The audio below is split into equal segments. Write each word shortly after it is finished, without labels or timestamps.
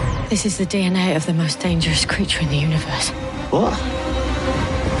This is the DNA of the most dangerous creature in the universe. What?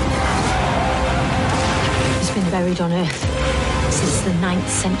 It's been buried on Earth since the 9th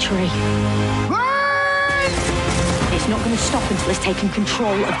century. It's not going to stop until it's taken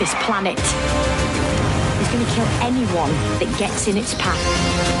control of this planet. It's going to kill anyone that gets in its path.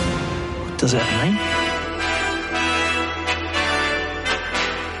 What does that mean?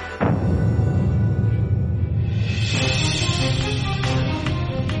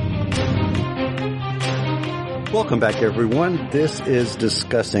 Welcome back, everyone. This is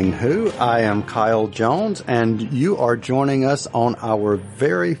Discussing Who. I am Kyle Jones, and you are joining us on our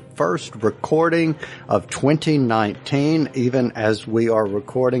very first recording of 2019. Even as we are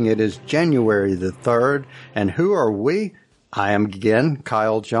recording, it is January the 3rd. And who are we? I am again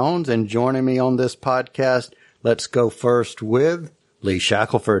Kyle Jones, and joining me on this podcast, let's go first with Lee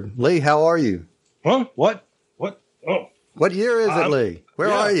Shackelford. Lee, how are you? Huh? What? Oh. What year is it, Lee?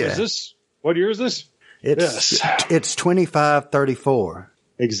 Where are you? What year is this? It's 2534.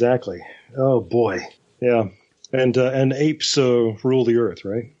 Exactly. Oh boy. Yeah. And apes rule the earth,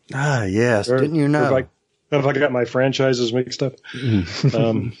 right? Ah, yes. Didn't you know? Have I got my franchises mixed up?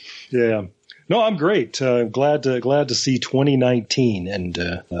 Yeah. No, I'm great. Glad to see 2019,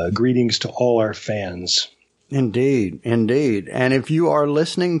 and greetings to all our fans. Indeed, indeed. And if you are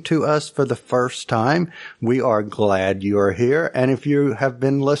listening to us for the first time, we are glad you are here. And if you have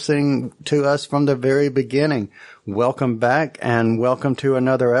been listening to us from the very beginning, welcome back and welcome to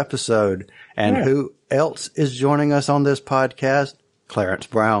another episode. And who else is joining us on this podcast? Clarence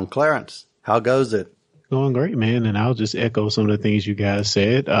Brown. Clarence, how goes it? Going great, man. And I'll just echo some of the things you guys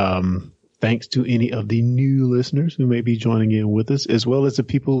said. Thanks to any of the new listeners who may be joining in with us, as well as the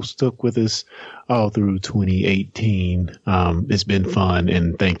people who stuck with us all through 2018. It's been fun,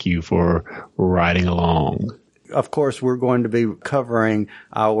 and thank you for riding along. Of course, we're going to be covering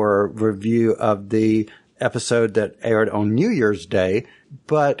our review of the episode that aired on New Year's Day,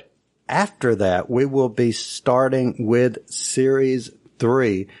 but after that, we will be starting with Series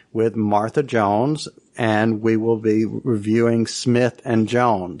 3 with Martha Jones, and we will be reviewing Smith and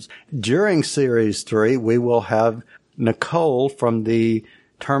Jones. During Series 3, we will have Nicole from the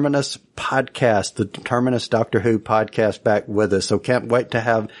Terminus podcast, the Terminus Doctor Who podcast, back with us. So can't wait to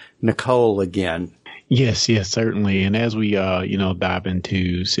have Nicole again. Yes, certainly. And as we, dive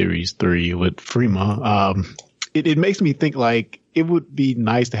into Series 3 with Freema, it makes me think like it would be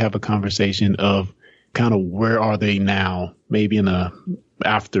nice to have a conversation of kind of where are they now, maybe in a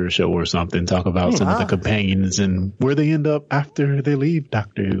after show or something, talk about some of the companions and where they end up after they leave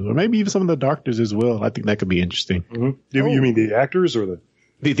Doctor Who, or maybe even some of the doctors as well. I think that could be interesting. Mm-hmm. You mean the actors or the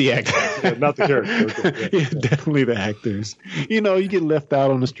actors? Yeah, not the characters. Okay. Yeah, definitely the actors. You get left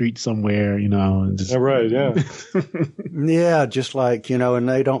out on the street somewhere, and just... Right, yeah. Yeah, just like, and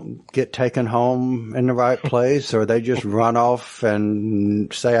they don't get taken home in the right place, or they just run off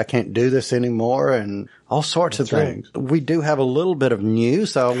and say, I can't do this anymore, and all sorts of things. Right. We do have a little bit of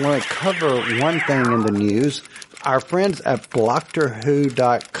news, so I want to cover one thing in the news. Our friends at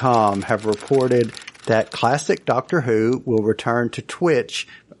BloctorWho.com have reported that Classic Doctor Who will return to Twitch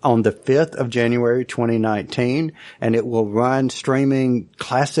on the 5th of January 2019, and it will run streaming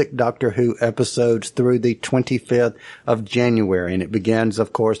Classic Doctor Who episodes through the 25th of January. And it begins,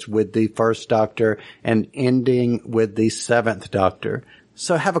 of course, with the first Doctor and ending with the 7th Doctor.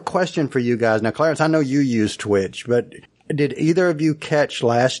 So I have a question for you guys. Now, Clarence, I know you use Twitch, but did either of you catch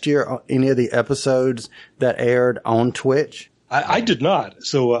last year any of the episodes that aired on Twitch? I did not,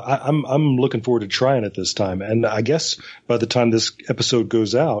 so I'm looking forward to trying it this time. And I guess by the time this episode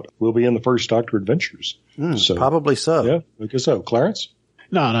goes out, we'll be in the first Doctor Adventures. So probably so. Yeah, I guess so. Clarence?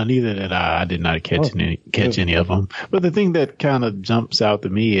 No, neither did I. I did not catch any of them. But the thing that kind of jumps out to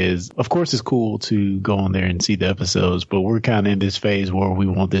me is, of course, it's cool to go on there and see the episodes, but we're kind of in this phase where we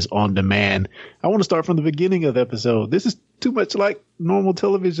want this on demand. I want to start from the beginning of the episode. This is too much like normal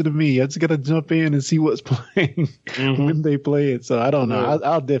television to me. I just got to jump in and see what's playing when they play it. So I don't know.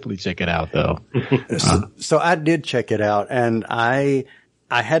 I'll definitely check it out, though. So I did check it out, and I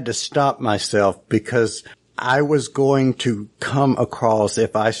had to stop myself because I was going to come across,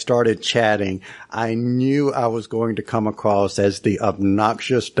 if I started chatting, I knew I was going to come across as the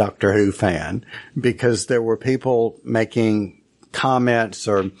obnoxious Doctor Who fan, because there were people making comments,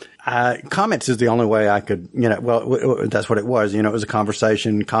 or comments is the only way I could, that's what it was. It was a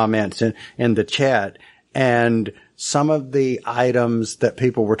conversation, comments in the chat. And some of the items that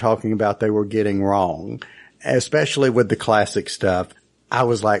people were talking about, they were getting wrong, especially with the classic stuff. I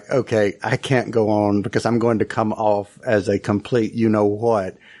was like, okay, I can't go on because I'm going to come off as a complete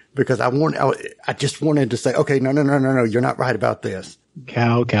you-know-what, because I just wanted to say, okay, no, you're not right about this.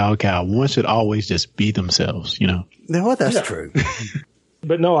 Cow. One should always just be themselves, you know. Well, that's true.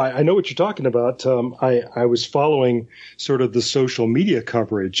 But no, I know what you're talking about. I was following sort of the social media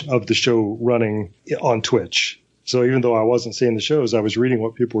coverage of the show running on Twitch. So even though I wasn't seeing the shows, I was reading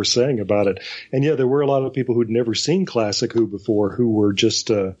what people were saying about it. And yeah, there were a lot of people who'd never seen Classic Who before who were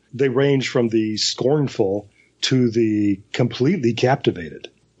just, they ranged from the scornful to the completely captivated.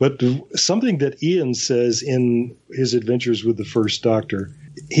 But something that Ian says in his adventures with the First Doctor,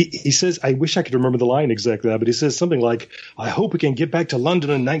 he says, I wish I could remember the line exactly, but he says something like, I hope we can get back to London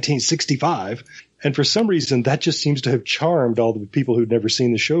in 1965. And for some reason, that just seems to have charmed all the people who'd never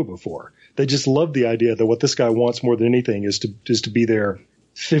seen the show before. They just love the idea that what this guy wants more than anything is to be there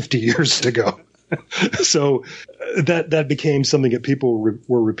 50 years ago. So that became something that people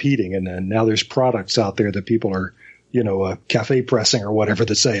were repeating. And then now there's products out there that people are, you know, cafe pressing or whatever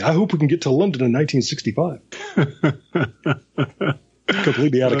that say, I hope we can get to London in 1965.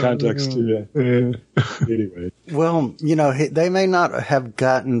 Completely out of context. Yeah. Anyway. Well, you know, they may not have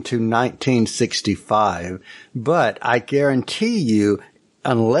gotten to 1965, but I guarantee you,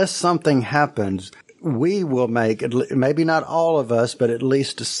 unless something happens, we will make, maybe not all of us, but at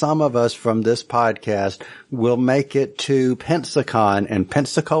least some of us from this podcast will make it to Pensacon in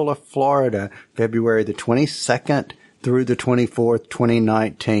Pensacola, Florida, February the 22nd through the 24th,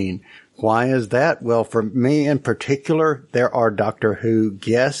 2019. Why is that? Well, for me in particular, there are Doctor Who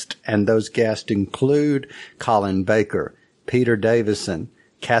guests, and those guests include Colin Baker, Peter Davison,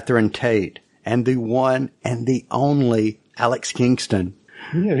 Catherine Tate, and the one and the only Alex Kingston.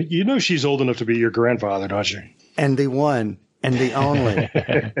 Yeah, you know she's old enough to be your grandfather, don't you? And the one and the only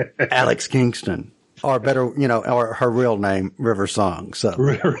Alex Kingston. Or better, you know, or her real name, River Song. So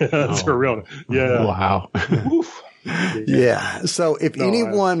that's her real name. Yeah. Wow. Oof. Yeah. So if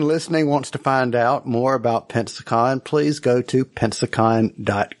anyone listening wants to find out more about Pensacon, please go to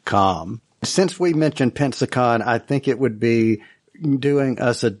pensacon.com. Since we mentioned Pensacon, I think it would be doing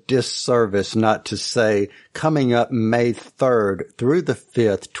us a disservice not to say coming up May 3rd through the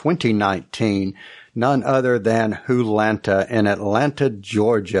 5th, 2019, none other than Wholanta in Atlanta,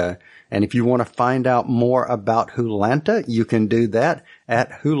 Georgia. And if you want to find out more about Wholanta, you can do that at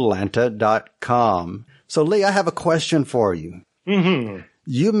wholanta.com. So, Lee, I have a question for you. Mm-hmm.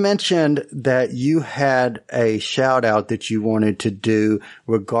 You mentioned that you had a shout out that you wanted to do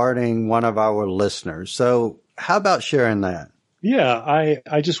regarding one of our listeners. So how about sharing that? Yeah,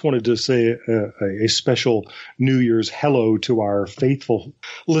 I just wanted to say a special New Year's hello to our faithful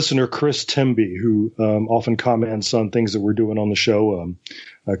listener, Chris Temby, who often comments on things that we're doing on the show.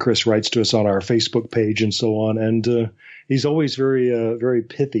 Chris writes to us on our Facebook page and so on. And he's always very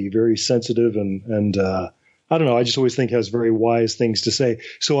pithy, very sensitive, and I don't know, I just always think has very wise things to say.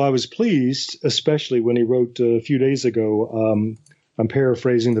 So I was pleased, especially when he wrote a few days ago, I'm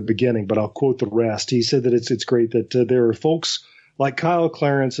paraphrasing the beginning, but I'll quote the rest. He said that it's great that there are folks like Kyle,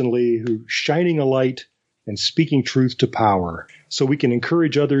 Clarence, and Lee who shining a light and speaking truth to power so we can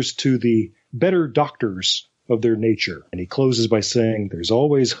encourage others to the better doctors of their nature. And he closes by saying there's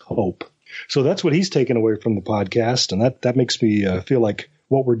always hope. So that's what he's taken away from the podcast, and that makes me feel like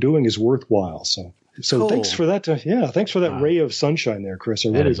what we're doing is worthwhile. So cool. Thanks for that. Thanks for that ray of sunshine there, Chris. I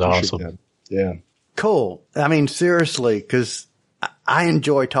really appreciate awesome. that. Yeah. Cool. I mean, seriously, because I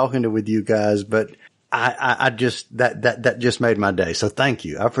enjoy talking with you guys, but I just, that just made my day. So thank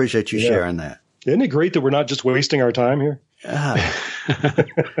you. I appreciate you sharing that. Isn't it great that we're not just wasting our time here?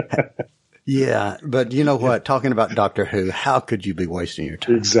 Yeah. But you know what? Talking about Doctor Who, how could you be wasting your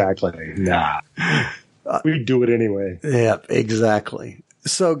time? Exactly. Nah. We do it anyway. Yeah, exactly.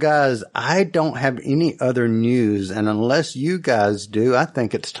 So guys, I don't have any other news, and unless you guys do, I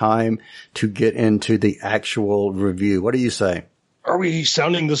think it's time to get into the actual review. What do you say? Are we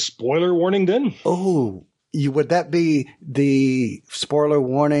sounding the spoiler warning then? Oh, would that be the spoiler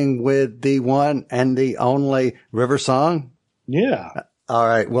warning with the one and the only River Song? Yeah. All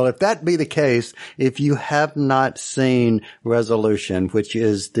right. Well, if that be the case, if you have not seen Resolution, which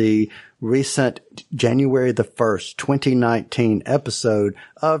is the recent January the 1st, 2019 episode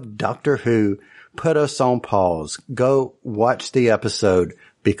of Doctor Who, put us on pause. Go watch the episode,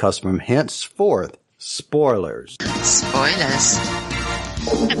 because from henceforth, spoilers. Spoilers.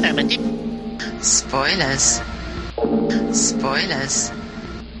 Affirmative. Spoilers. Spoilers.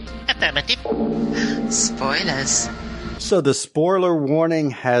 Affirmative. Spoilers. So the spoiler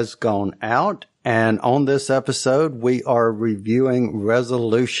warning has gone out, And on this episode, we are reviewing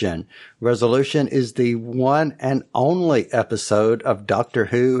Resolution. Resolution is the one and only episode of Doctor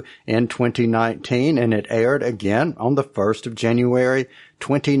Who in 2019, and it aired again on the 1st of January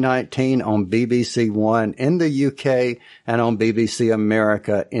 2019 on BBC One in the UK and on BBC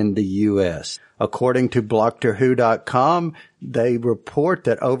America in the US. According to BloctorWho.com, they report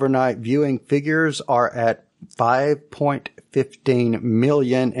that overnight viewing figures are at 5.15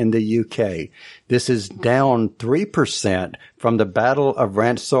 million in the UK. This is down 3% from the Battle of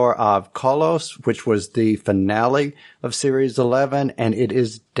Rantzor of Kolos, which was the finale of Series 11, and it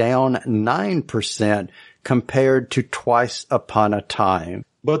is down 9% compared to Twice Upon a Time.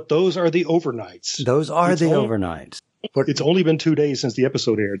 But those are the overnights. Those are the overnights. But it's only been 2 days since the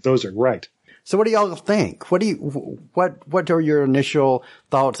episode aired. Those are right. So what do y'all think? What are your initial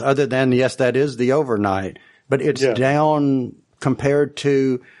thoughts other than, yes, that is the overnight, but it's down compared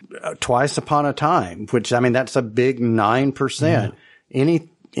to Twice Upon a Time, which, I mean, that's a big 9%.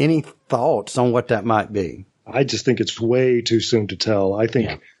 Any thoughts on what that might be? I just think it's way too soon to tell. I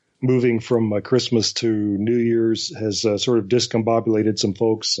think moving from Christmas to New Year's has sort of discombobulated some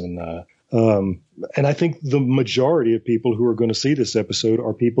folks, and I think the majority of people who are going to see this episode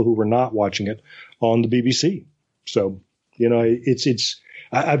are people who were not watching it on the BBC. So, you know,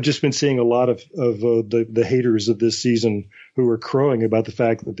 I've just been seeing a lot of the haters of this season who are crowing about the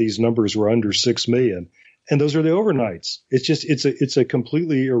fact that these numbers were under 6 million. And those are the overnights. It's a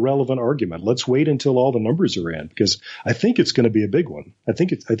completely irrelevant argument. Let's wait until all the numbers are in, because I think it's going to be a big one. I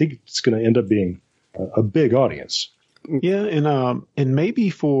think it's going to end up being a big audience. Yeah, and maybe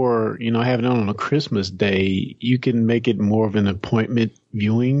for, you know, having it on a Christmas day, you can make it more of an appointment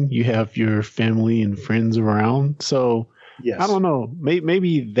viewing. You have your family and friends around. So yes. I don't know,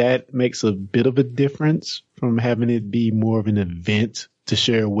 maybe that makes a bit of a difference from having it be more of an event to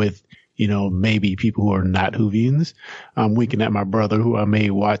share with, you know, maybe people who are not Whovians. I'm winking at my brother, who I may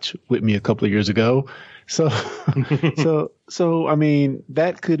watch with me a couple of years ago. So, so I mean,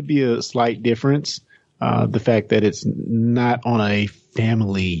 that could be a slight difference. The fact that it's not on a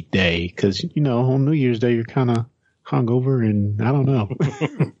family day, because, you know, on New Year's Day, you're kind of hungover, and I don't know.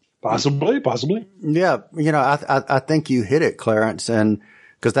 Possibly. Yeah. You know, I think you hit it, Clarence, and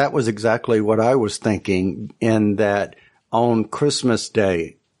because that was exactly what I was thinking, in that on Christmas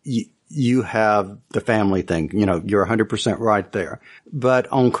Day, you have the family thing. You know, you're 100% right there.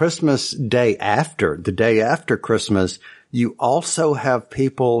 But on Christmas Day the day after Christmas, you also have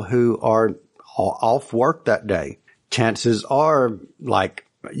people who are off work that day. Chances are, like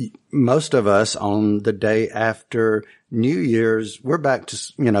most of us, on the day after New Year's, we're back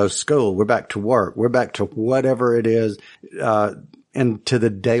to, you know, school. We're back to work. We're back to whatever it is, into the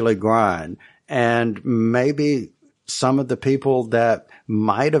daily grind. And maybe some of the people that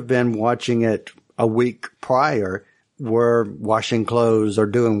might have been watching it a week prior were washing clothes or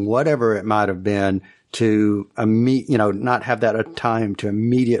doing whatever it might have been to, you know, not have that time to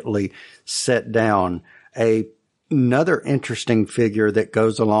immediately set down. Another interesting figure that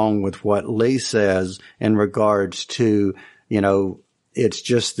goes along with what Lee says in regards to, you know, it's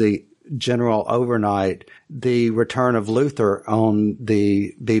just the general overnight, the return of Luther on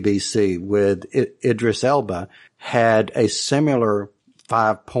the BBC with Idris Elba had a similar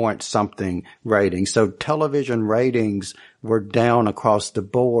 5-point-something rating. So television ratings were down across the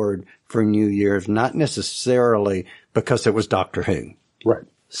board for New Year's, not necessarily because it was Doctor Who. Right.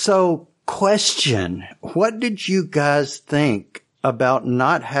 So, question, what did you guys think about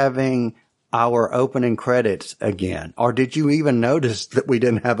not having our opening credits again? Or did you even notice that we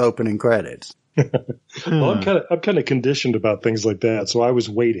didn't have opening credits? Well, I'm kind of conditioned about things like that. So I was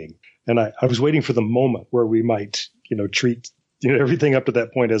waiting, and I was waiting for the moment where we might, you know, treat, you know, everything up to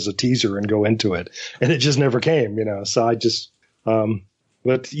that point as a teaser and go into it. And it just never came, you know. So I just,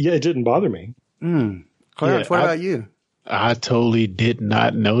 but yeah, it didn't bother me. Clarence, what about you? I totally did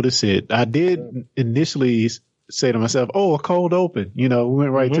not notice it. I did initially say to myself, "Oh, a cold open," you know, we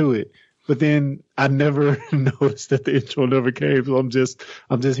went right to it. But then I never noticed that the intro never came. So I'm just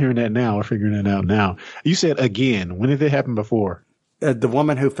hearing that now, or figuring that out now. You said again. When did it happen before? The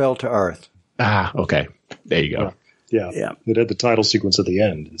woman who fell to earth. Ah, okay. There you go. Yeah. It had the title sequence at the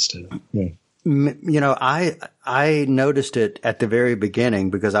end instead. Yeah. You know, I noticed it at the very beginning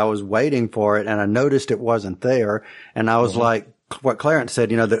because I was waiting for it, and I noticed it wasn't there, and I was like, what Clarence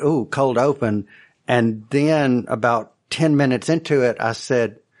said, you know, cold open. And then about 10 minutes into it, I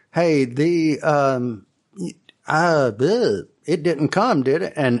said, hey, it didn't come, did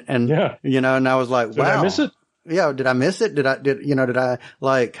it? And you know, and I was like, wow. Did I miss it? Yeah. Did I miss it? Did I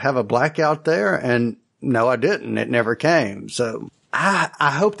like have a blackout there? And no, I didn't. It never came. So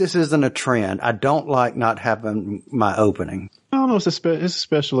I hope this isn't a trend. I don't like not having my opening. I don't know. It's a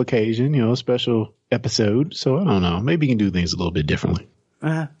special occasion, a special episode. So I don't know. Maybe you can do things a little bit differently.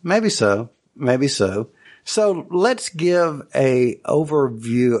 Maybe so. Maybe so. So let's give a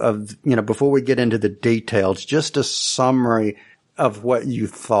overview of, before we get into the details, just a summary of what you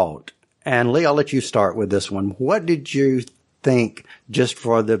thought. And Lee, I'll let you start with this one. What did you think just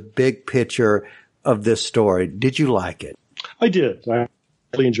for the big picture of this story? Did you like it? I did. I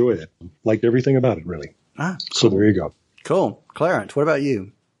really enjoyed it. Liked everything about it, really. Cool. So there you go. Cool. Clarence, what about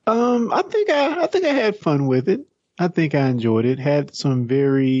you? I think I had fun with it. I think I enjoyed it. Had some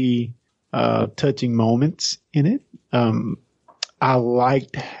very touching moments in it. I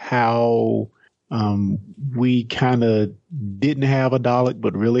liked how we kind of didn't have a Dalek,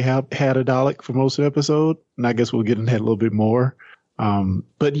 but really had a Dalek for most of the episode. And I guess we'll get into that a little bit more.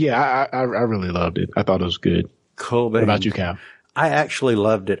 But yeah, I really loved it. I thought it was good. Cool. What about you, Cal? I actually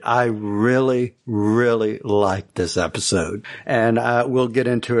loved it. I really, really liked this episode. And we'll get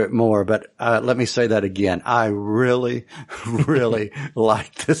into it more, but let me say that again. I really, really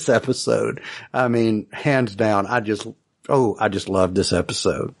liked this episode. I mean, hands down, I just loved this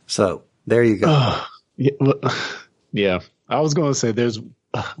episode. So there you go. Yeah. I was going to say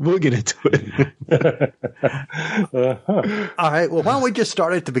we'll get into it. All right. Well, why don't we just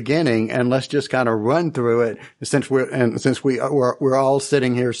start at the beginning and let's just kind of run through it since we're all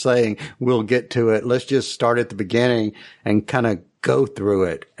sitting here saying we'll get to it. Let's just start at the beginning and kind of go through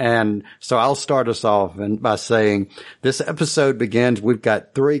it. And so I'll start us off by saying this episode begins. We've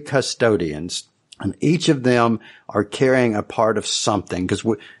got 3 custodians. And each of them are carrying a part of something because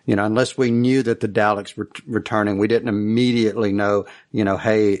unless we knew that the Daleks were returning, we didn't immediately know,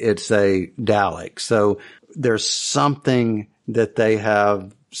 hey, it's a Dalek. So there's something that they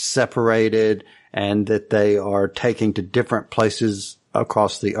have separated and that they are taking to different places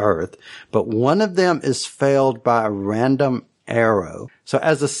across the earth. But one of them is failed by a random arrow. So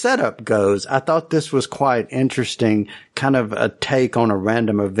as the setup goes, I thought this was quite interesting, kind of a take on a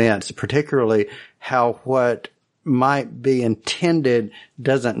random events, particularly how what might be intended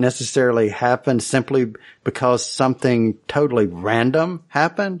doesn't necessarily happen simply because something totally random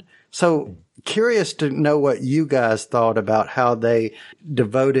happened. So curious to know what you guys thought about how they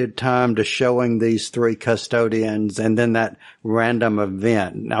devoted time to showing these 3 custodians and then that random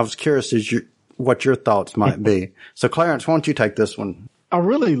event. And I was curious what your thoughts might be. So Clarence, why don't you take this one? I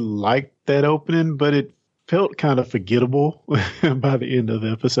really liked that opening, but it felt kind of forgettable by the end of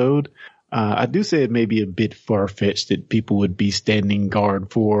the episode. I do say it may be a bit far-fetched that people would be standing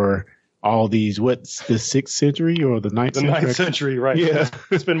guard for all these, what's the 6th century or the 9th century? The 9th century, right. Yeah.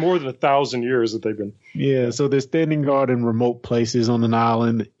 It's been more than 1,000 years that they've been. Yeah, so they're standing guard in remote places on an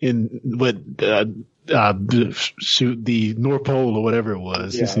island in the North Pole or whatever it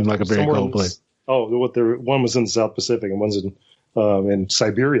was. Yeah, it seemed like a very cold place. One was in the South Pacific and one's in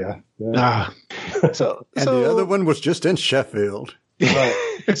Siberia. Yeah. The other one was just in Sheffield. Right.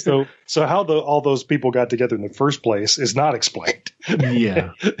 So how all those people got together in the first place is not explained.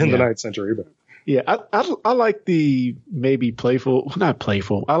 Yeah. in the 9th century, but yeah, I like the maybe playful, not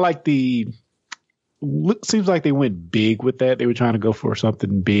playful. I like seems like they went big with that. They were trying to go for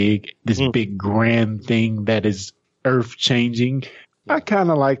something big, this big grand thing that is earth changing. I kind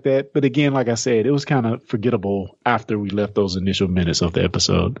of like that, but again, like I said, it was kind of forgettable after we left those initial minutes of the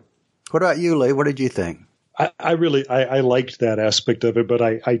episode. What about you, Lee? What did you think? I really liked that aspect of it, but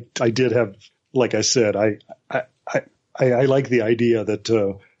I did have, like I said, I like the idea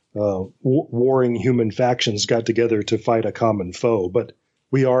that warring human factions got together to fight a common foe. But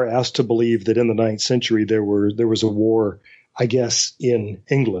we are asked to believe that in the 9th century there was a war, I guess, in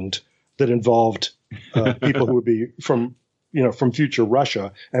England that involved people who would be from future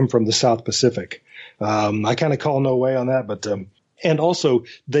Russia and from the South Pacific. I kind of call no way on that, but. And also,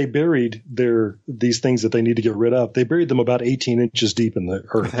 they buried these things that they need to get rid of. They buried them about 18 inches deep in the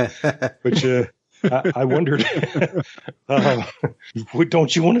earth, which I wondered,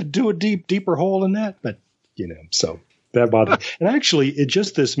 don't you want to do a deeper hole in that? But, so that bothered me. And actually, it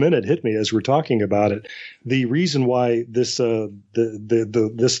just this minute hit me as we're talking about it. The reason why this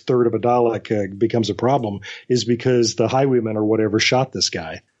this third of a Dalek becomes a problem is because the highwayman or whatever shot this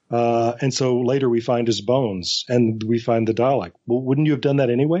guy. And so later we find his bones and we find the Dalek. Well, wouldn't you have done that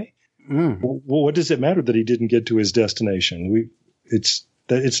anyway? Well, what does it matter that he didn't get to his destination? It's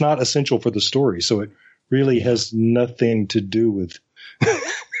not essential for the story. So it really has nothing to do with.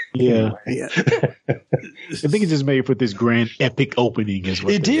 Yeah. I think it just made for this grand epic opening as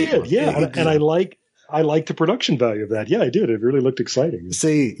well. It did. Yeah. And I like the production value of that. Yeah, I did. It really looked exciting.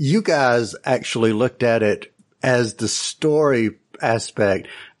 See, you guys actually looked at it as the story aspect,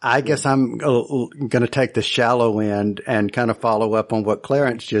 I guess I'm going to take the shallow end and kind of follow up on what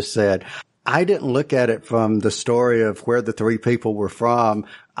Clarence just said. I didn't look at it from the story of where the three people were from.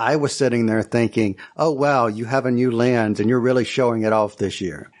 I was sitting there thinking, oh, wow, you have a new lens and you're really showing it off this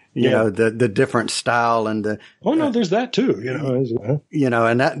year. You know, the different style and the. Oh, no, there's that too,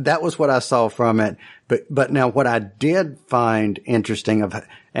 and that was what I saw from it. But now what I did find interesting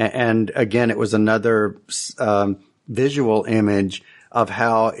and again, it was another, visual image of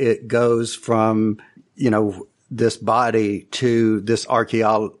how it goes from, this body to this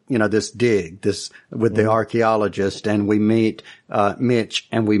this dig, with the archaeologist, and we meet, Mitch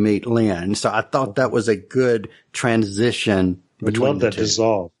and we meet Lynn. So I thought that was a good transition between love the that two.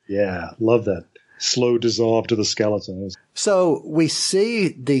 dissolve. Yeah. Love that slow dissolve to the skeletons. So we see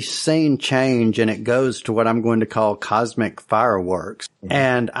the scene change and it goes to what I'm going to call cosmic fireworks. Mm-hmm.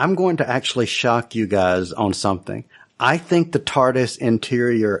 And I'm going to actually shock you guys on something. I think the TARDIS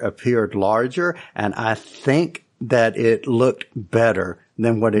interior appeared larger, and I think that it looked better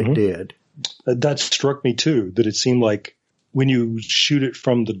than what it did. That struck me too, that it seemed like when you shoot it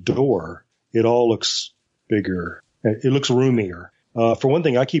from the door, it all looks bigger. It looks roomier. For one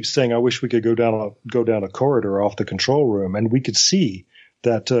thing, I keep saying I wish we could go down a corridor off the control room, and we could see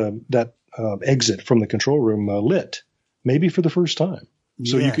that exit from the control room lit, maybe for the first time.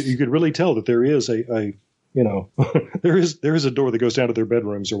 So yes. you could really tell that there is there is a door that goes down to their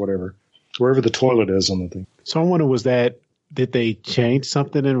bedrooms or whatever, wherever the toilet is on the thing. So I wonder, did they change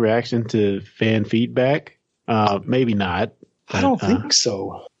something in reaction to fan feedback? Maybe not. I don't think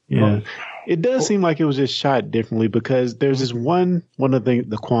so. Yeah. It does seem like it was just shot differently, because there's this one of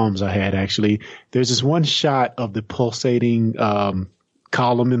the qualms I had, actually. There's this one shot of the pulsating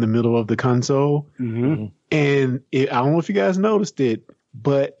column in the middle of the console. Mm-hmm. And I don't know if you guys noticed it,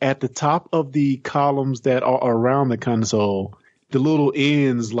 but at the top of the columns that are around the console, the little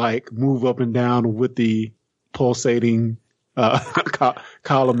ends move up and down with the pulsating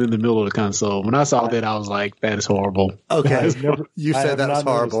column in the middle of the console. When I saw that, I was like, that is horrible. Okay. You said that was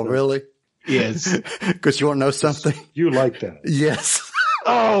horrible, really? Yes. Because you want to know something? You like that. Yes.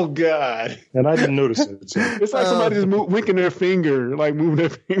 Oh, God. And I didn't notice it. So. It's like somebody just winking their finger, moving their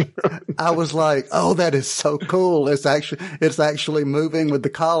finger. I was like, oh, that is so cool. It's actually moving with the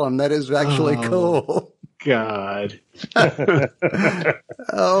column. That is actually cool. God.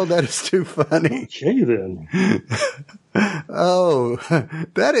 Oh, that is too funny. Okay, then. Oh,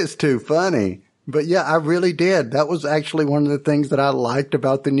 that is too funny. But yeah, I really did. That was actually one of the things that I liked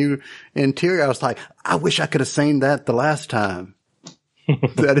about the new interior. I was like, I wish I could have seen that the last time.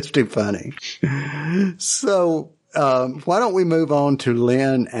 That is too funny. So, why don't we move on to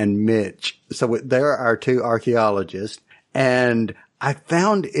Lynn and Mitch? So they're our two archaeologists, and I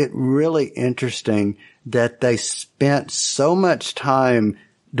found it really interesting that they spent so much time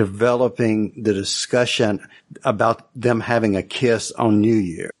developing the discussion about them having a kiss on New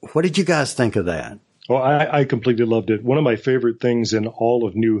Year. What did you guys think of that? Well, I completely loved it. One of my favorite things in all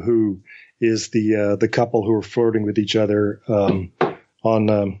of New Who is the couple who are flirting with each other on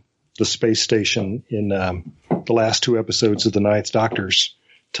the space station in the last two episodes of the Ninth Doctor's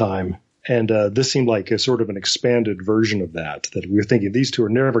time. And this seemed like a sort of an expanded version of that we were thinking these two are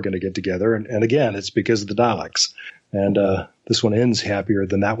never going to get together. And again, it's because of the Daleks. And this one ends happier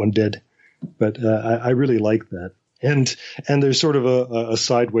than that one did. But I really like that. And there's sort of a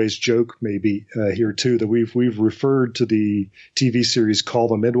sideways joke maybe here, too, that we've referred to the TV series Call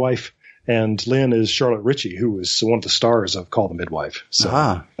the Midwife. And Lynn is Charlotte Ritchie, who was one of the stars of Call the Midwife. So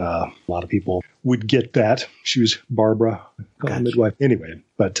a lot of people would get that. She was Barbara, Call the Midwife. Anyway,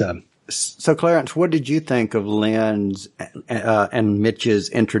 but... So, Clarence, what did you think of Lynn's and Mitch's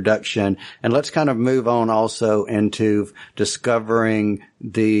introduction? And let's kind of move on also into discovering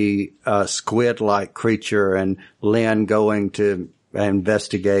the squid-like creature and Lynn going to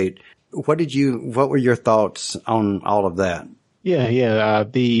investigate. What were your thoughts on all of that? Yeah.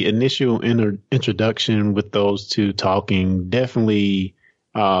 The initial introduction with those two talking definitely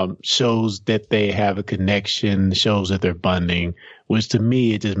shows that they have a connection, shows that they're bonding, which to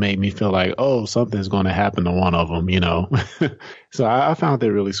me, it just made me feel like, oh, something's going to happen to one of them, So I found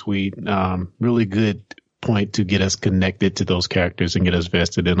that really sweet. Really good point to get us connected to those characters and get us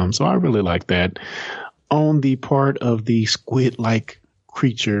vested in them. So I really like that. On the part of the squid-like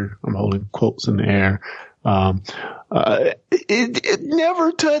creature, I'm holding quotes in the air, it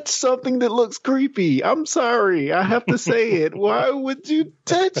never touched something that looks creepy. I'm sorry. I have to say it. Why would you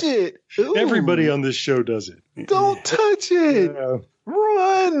touch it? Ooh. Everybody on this show does it. Don't touch it. Yeah.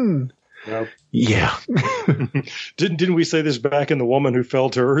 Run. Yep. Yeah. Didn't we say this back in The Woman Who Fell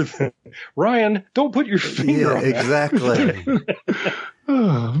to Earth? Ryan, don't put your finger on that. Exactly.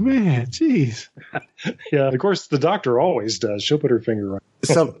 Oh, man. Jeez. Yeah, of course, the doctor always does. She'll put her finger on it.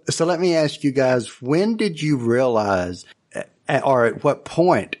 So let me ask you guys, when did you realize, or at what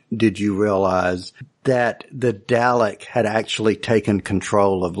point did you realize that the Dalek had actually taken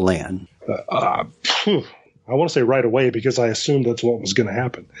control of Lynn? I want to say right away because I assumed that's what was going to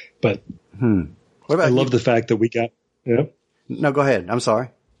happen. But What about I love you? the fact that we got, No, go ahead. I'm sorry.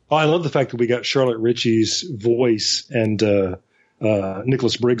 Oh, I love the fact that we got Charlotte Ritchie's voice and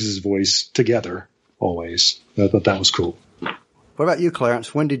Nicholas Briggs's voice together always. I thought that was cool. What about you,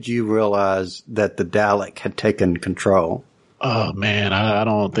 Clarence? When did you realize that the Dalek had taken control? Oh, man. I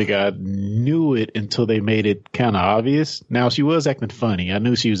don't think I knew it until they made it kind of obvious. Now, she was acting funny. I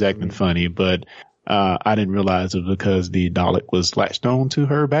knew she was acting funny, but I didn't realize it because the Dalek was latched on to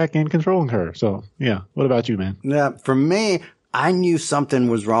her back and controlling her. So, yeah. What about you, man? Yeah, for me, I knew something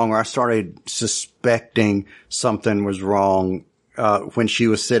was wrong, or I started suspecting something was wrong when she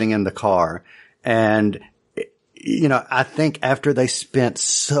was sitting in the car. And, you know, I think after they spent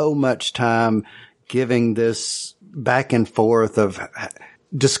so much time giving this back and forth of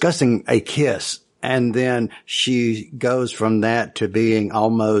discussing a kiss, and then she goes from that to being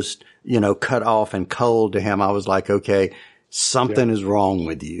almost, you know, cut off and cold to him, I was like, okay, something is wrong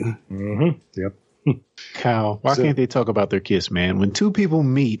with you. Mm-hmm. Yep. Kyle, why can't they talk about their kiss, man? When two people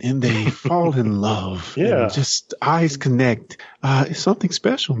meet and they fall in love, Yeah. and just eyes connect, it's something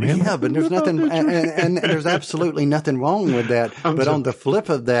special, man. Yeah, but there's nothing, and there's absolutely nothing wrong with that. But on the flip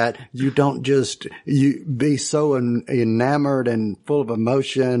of that, you don't just, you be so enamored and full of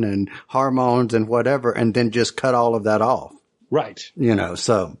emotion and hormones and whatever, and then just cut all of that off. Right. You know,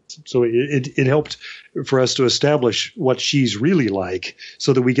 so. So it helped for us to establish what she's really like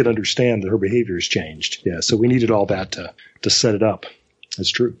so that we could understand that her behavior has changed. Yeah. So we needed all that to set it up.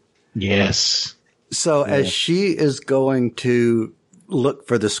 That's true. Yes. So as she is going to look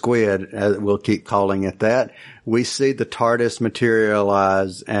for the squid, as we'll keep calling it that, we see the TARDIS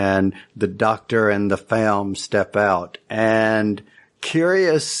materialize and the Doctor and the Film step out. And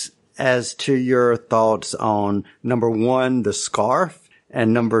curious as to your thoughts on, number one, the scarf,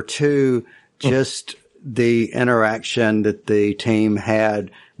 and number two, just the interaction that the team had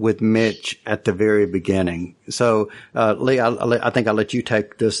with Mitch at the very beginning. So, Lee, I think I'll let you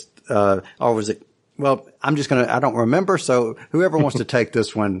take this, or was it, well, I don't remember. So whoever wants to take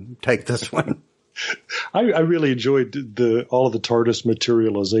this one, take this one. I really enjoyed all of the TARDIS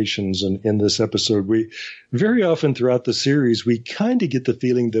materializations in this episode. We very often throughout the series, we kind of get the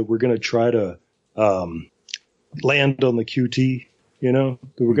feeling that we're going to try to land on the QT, you know,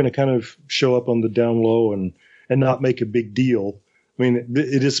 that we're going to kind of show up on the down low and not make a big deal. I mean,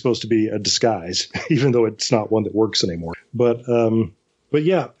 it is supposed to be a disguise, even though it's not one that works anymore. But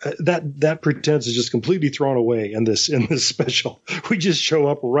yeah, that pretense is just completely thrown away in this special. We just show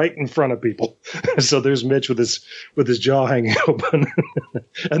up right in front of people. So there's Mitch with his jaw hanging open,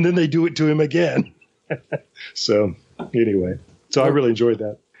 and then they do it to him again. So anyway, I really enjoyed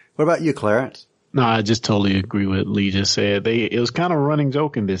that. What about you, Clarence? No, I just totally agree with what Lee just said. It was kind of a running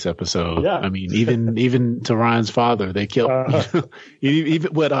joke in this episode. Yeah. I mean, even to Ryan's father, they kept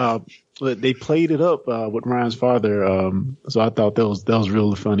even what they played it up with Ryan's father. So I thought that was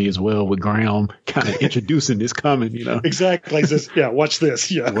really funny as well, with Graham kind of introducing this coming, you know. Exactly. Says, yeah, watch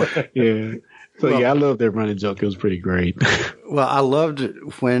this. Yeah. Yeah. So I love that running joke. It was pretty great. Well, I loved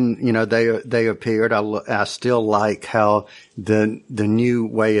when, you know, they appeared. I still like how the new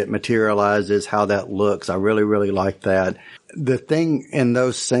way it materializes, how that looks. I really, really like that. The thing in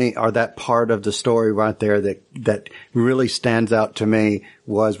those scenes, or that part of the story right there that really stands out to me,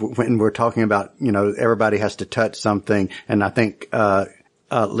 was when we're talking about, you know, everybody has to touch something. And I think,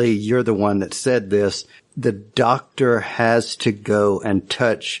 Lee, you're the one that said this. The Doctor has to go and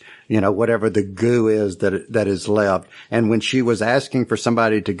touch, you know, whatever the goo is that is left. And when she was asking for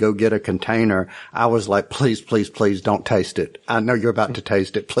somebody to go get a container, I was like, please, please, please don't taste it. I know you're about to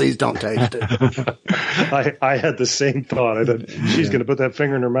taste it. Please don't taste it. I had the same thought. I thought she's going to put that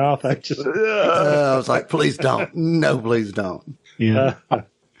finger in her mouth. I was like, please don't. No, please don't. Yeah. I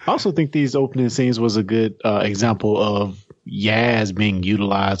also think these opening scenes was a good example of Yaz being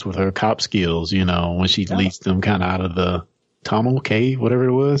utilized with her cop skills, you know, when she leads them kind of out of the tunnel, cave, whatever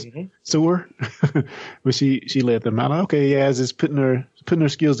it was, sewer. But she led them out. Okay, Yaz is putting her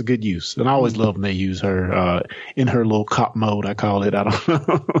skills to good use. And I always love when they use her in her little cop mode, I call it. I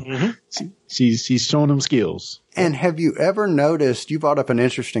don't know. She's showing them skills. And have you ever noticed, you brought up an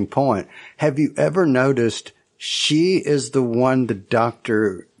interesting point. Have you ever noticed she is the one the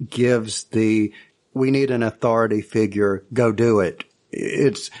doctor gives we need an authority figure, go do it.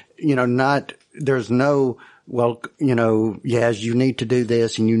 It's, there's no, well, Yaz, you need to do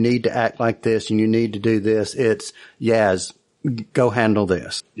this and you need to act like this and you need to do this. It's, Yaz, go handle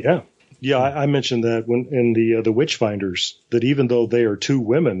this. Yeah. Yeah, I mentioned that when in the Witchfinders, that even though they are two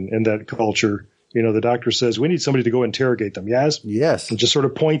women in that culture, the doctor says, we need somebody to go interrogate them. Yaz? Yes. And just sort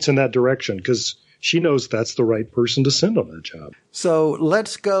of points in that direction because she knows that's the right person to send on that job. So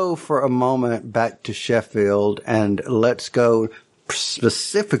let's go for a moment back to Sheffield and let's go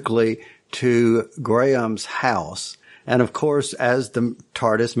specifically to Graham's house. And of course, as the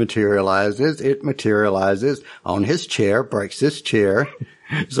TARDIS materializes, it materializes on his chair, breaks his chair.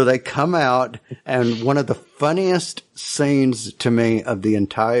 So they come out, and one of the funniest scenes to me of the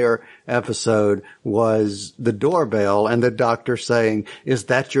entire episode was the doorbell and the doctor saying, "Is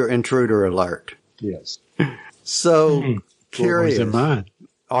that your intruder alert?" Yes. So curious. Or is it mine?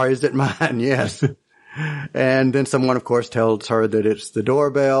 Or is it mine? Yes. And then someone, of course, tells her that it's the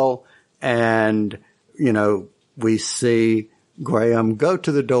doorbell, and, we see Graham go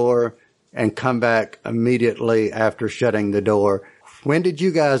to the door and come back immediately after shutting the door. When did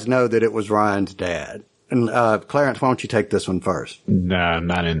you guys know that it was Ryan's dad? And Clarence, why don't you take this one first? No, I'm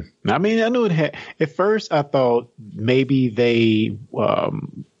not in. I mean, I knew it had. At first, I thought maybe they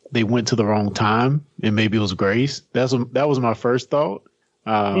went to the wrong time, and maybe it was Grace. That was my first thought.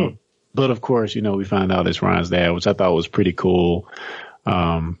 But of course, we find out it's Ryan's dad, which I thought was pretty cool.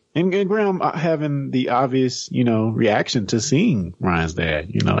 And Graham having the obvious, reaction to seeing Ryan's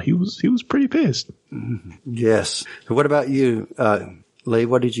dad. He was pretty pissed. Yes. So what about you, Lee?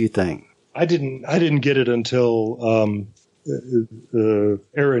 What did you think? I didn't get it until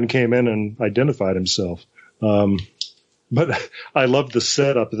Aaron came in and identified himself. But I love the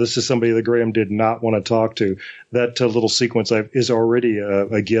setup. This is somebody that Graham did not want to talk to. That little sequence is already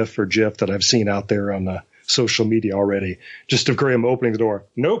a GIF or GIF that I've seen out there on social media already. Just of Graham opening the door.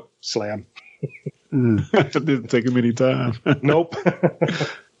 Nope. Slam. It didn't take him any time. Nope.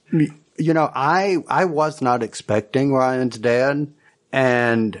 I was not expecting Ryan's dad.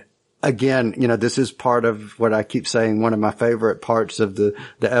 And again, this is part of what I keep saying, one of my favorite parts of the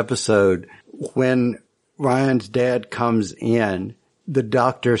episode. When Ryan's dad comes in, the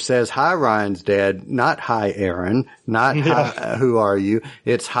doctor says, "Hi, Ryan's dad," not "Hi, Aaron," not "Hi, who are you?"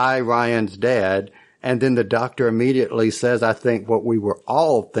 It's "Hi, Ryan's dad." And then the doctor immediately says, I think what we were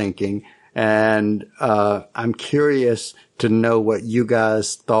all thinking. And, I'm curious to know what you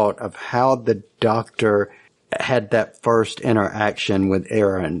guys thought of how the doctor had that first interaction with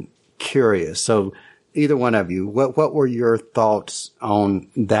Aaron. Curious. So either one of you, what were your thoughts on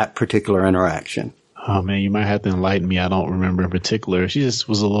that particular interaction? Oh man, you might have to enlighten me. I don't remember in particular. She just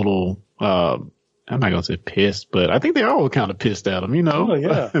was a little, I'm not going to say pissed, but I think they all were kind of pissed at him, Oh,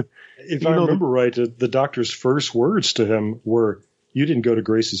 yeah. If I remember right, the doctor's first words to him were, "You didn't go to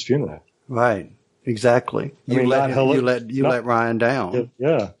Grace's funeral." Right. Exactly. You let Ryan down.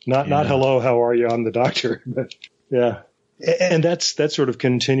 Yeah. Not hello, how are you? I'm the doctor. But, yeah. And that's sort of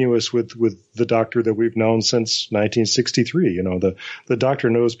continuous with the doctor that we've known since 1963. The doctor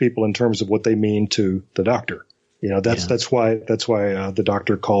knows people in terms of what they mean to the doctor. That's why the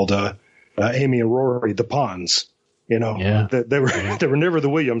doctor called Amy and Rory the Pawns. They were never the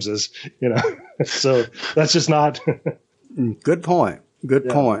Williamses. So that's just not. Good point. Good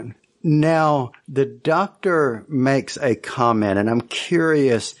point. Now the doctor makes a comment, and I'm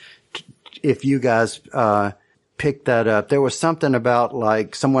curious if you guys picked that up. There was something about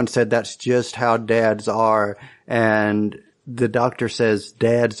like someone said that's just how dads are, and the doctor says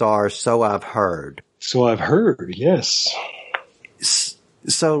dads are, so I've heard. So I've heard, yes.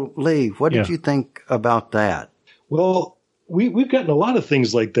 So Lee, what did you think about that? Well, we've gotten a lot of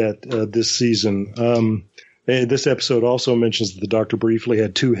things like that this season. This episode also mentions that the doctor briefly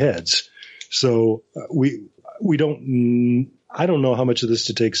had two heads. So we don't. I don't know how much of this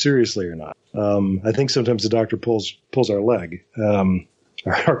to take seriously or not. I think sometimes the doctor pulls our leg,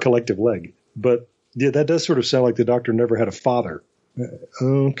 our collective leg. But yeah, that does sort of sound like the doctor never had a father.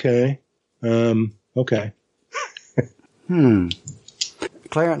 Okay. Okay.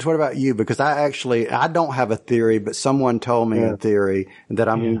 Clarence, what about you? Because I don't have a theory, but someone told me a theory that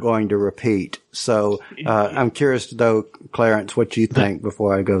I'm going to repeat. So I'm curious, though, Clarence, what you think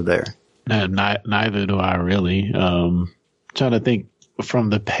before I go there. Neither do I really. Trying to think from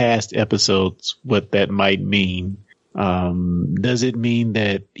the past episodes what that might mean. Does it mean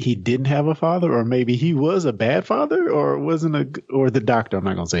that he didn't have a father, or maybe he was a bad father, or or the doctor? I'm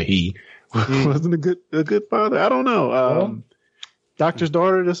not going to say he wasn't a good father. I don't know. Doctor's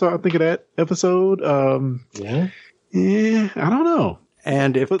Daughter. That's what I think of that episode. Yeah. Yeah, I don't know.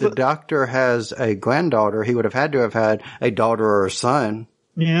 And if the Doctor has a granddaughter, he would have had to have had a daughter or a son.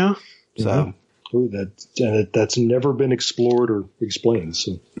 Yeah. So. Ooh, that's never been explored or explained.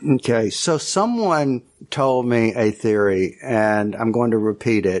 So. Okay, so someone told me a theory, and I'm going to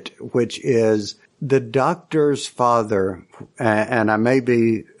repeat it, which is the Doctor's father, and I may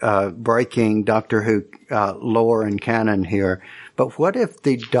be breaking Doctor Who lore and canon here, but what if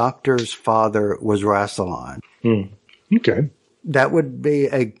the Doctor's father was Rassilon? Okay. That would be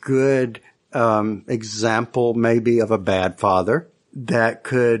a good example maybe of a bad father that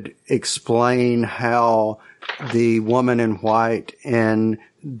could explain how the woman in white in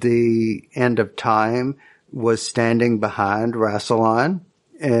the End of Time was standing behind Rassilon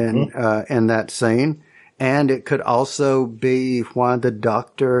in that scene. And it could also be why the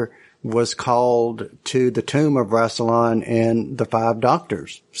Doctor was called to the tomb of Rassilon in The Five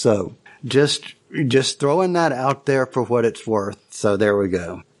Doctors. So just throwing that out there for what it's worth. So there we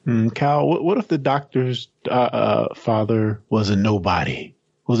go. Kyle, what if the Doctor's father was a nobody,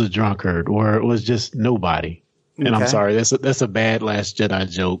 was a drunkard, or was just nobody? And Okay. I'm sorry, that's a bad Last Jedi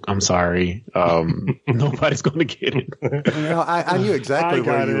joke. I'm sorry. Nobody's going to get it. I knew exactly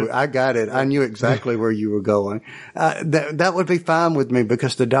I got it. I knew exactly where you were going. That would be fine with me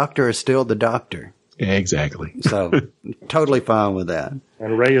because the Doctor is still the Doctor. Yeah, exactly. So totally fine with that.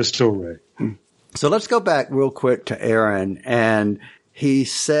 And Ray is still Ray. So let's go back real quick to Aaron. And he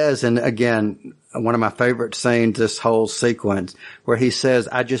says, and again, one of my favorite scenes, this whole sequence, where he says,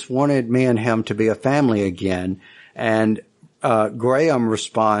 I just wanted me and him to be a family again. And Graham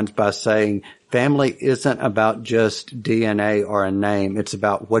responds by saying, family isn't about just DNA or a name. It's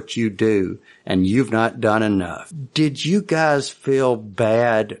about what you do, and you've not done enough. Did you guys feel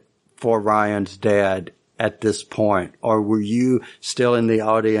bad for Ryan's dad at this point, or were you still in the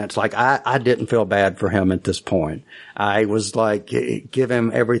audience? Like, I didn't feel bad for him at this point. I was like, give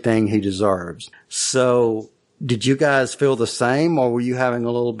him everything he deserves. So did you guys feel the same, or were you having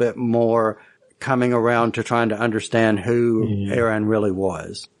a little bit more coming around to trying to understand who Aaron really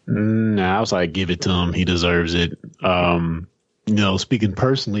was? I was like, give it to him. He deserves it. Speaking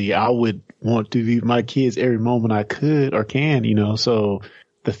personally, I would want to view my kids every moment I could or can, so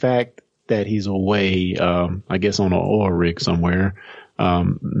the fact that he's away, I guess on an oil rig somewhere,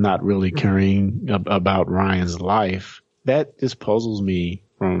 not really caring about Ryan's life, that just puzzles me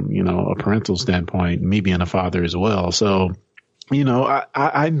from, a parental standpoint, me being a father as well. So,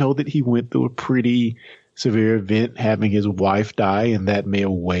 I know that he went through a pretty severe event, having his wife die, and that may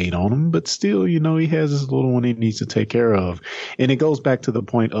have weighed on him, but still, he has this little one he needs to take care of. And it goes back to the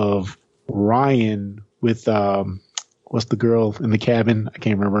point of Ryan with, what's the girl in the cabin? I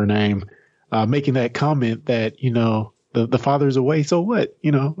can't remember her name. Making that comment that, the father's away. So what?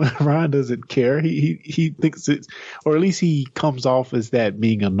 Ryan doesn't care. He thinks it's, or at least he comes off as that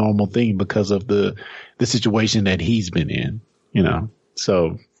being a normal thing because of the situation that he's been in,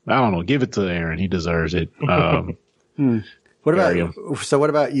 So I don't know. Give it to Aaron. He deserves it. What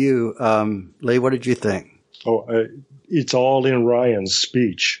about you, Lee? What did you think? It's all in Ryan's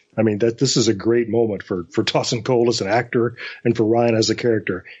speech. I mean, this is a great moment for Dawson Cole as an actor and for Ryan as a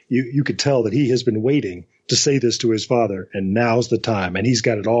character. You could tell that he has been waiting to say this to his father, and now's the time, and he's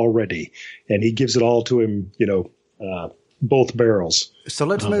got it all ready, and he gives it all to him, both barrels. So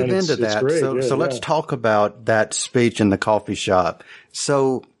let's move into that. So let's talk about that speech in the coffee shop.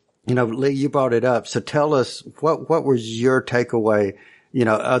 So, Lee, you brought it up. So tell us, what was your takeaway,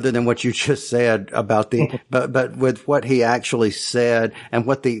 other than what you just said about but with what he actually said and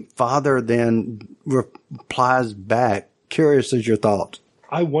what the father then replies back. Curious as your thoughts.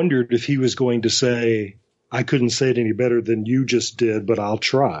 I wondered if he was going to say, I couldn't say it any better than you just did, but I'll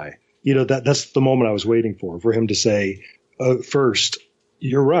try. That's the moment I was waiting for him to say, first,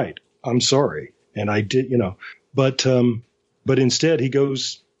 you're right. I'm sorry. And I did, but instead he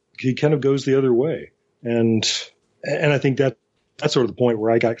kind of goes the other way. And I think that's sort of the point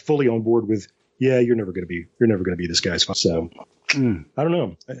where I got fully on board with, you're never going to be this guy's father. So I don't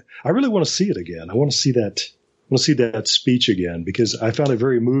know. I really want to see it again. I want to see that speech again because I found it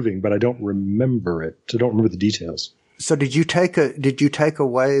very moving, but I don't remember it. I don't remember the details. So did you take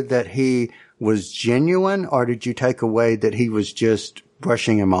away that he was genuine, or did you take away that he was just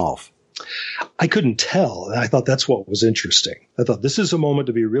brushing him off? I couldn't tell. And I thought that's what was interesting. I thought this is a moment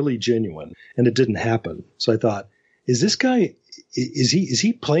to be really genuine, and it didn't happen. So I thought, is this guy, is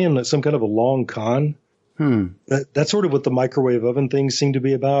he playing some kind of a long con? That's sort of what the microwave oven things seem to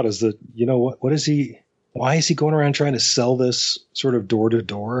be about, is that, what is he, why is he going around trying to sell this sort of door to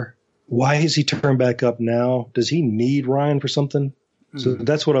door? Why has he turned back up now? Does he need Ryan for something? So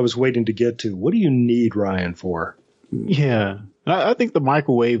that's what I was waiting to get to. What do you need Ryan for? Yeah. I think the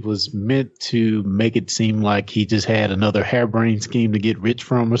microwave was meant to make it seem like he just had another harebrained scheme to get rich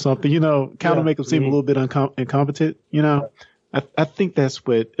from or something, kind of make him seem a little bit incompetent, I think that's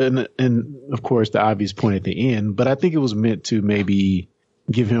what, and of course the obvious point at the end, but I think it was meant to maybe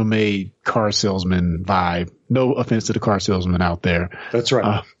give him a car salesman vibe. No offense to the car salesman out there. That's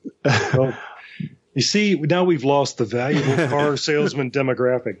right. Well, you see, now we've lost the valuable car salesman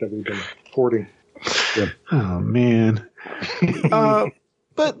demographic that we've been courting. Yeah. Oh man.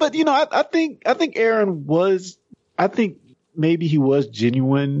 But I think Aaron was, I think maybe he was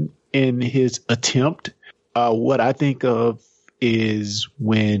genuine in his attempt. What I think of is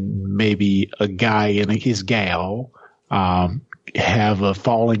when maybe a guy and his gal, have a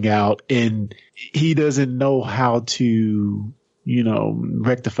falling out and he doesn't know how to,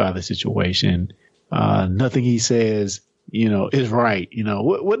 rectify the situation. Nothing he says, is right.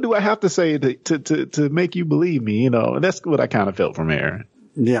 What do I have to say to make you believe me? And that's what I kind of felt from Aaron.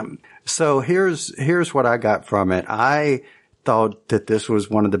 Yeah. So here's what I got from it. I thought that this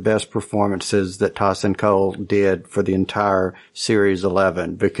was one of the best performances that Tosin Cole did for the entire series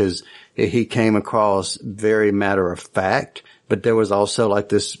 11 because he came across very matter of fact, but there was also like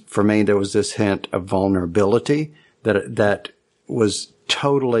this, for me, there was this hint of vulnerability that was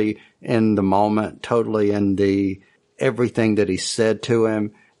totally in the moment, totally in everything that he said to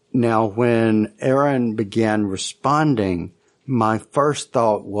him. Now, when Aaron began responding, my first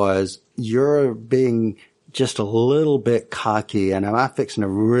thought was, you're being just a little bit cocky and I'm fixing to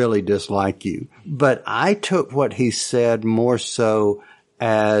really dislike you. But I took what he said more so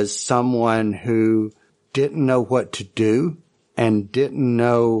as someone who didn't know what to do and didn't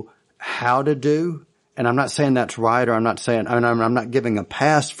know how to do. And I'm not saying that's right, or I'm not giving a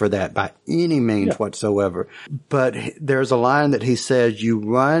pass for that by any means whatsoever. But there's a line that he says, you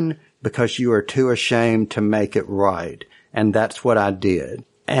run because you are too ashamed to make it right. And that's what I did.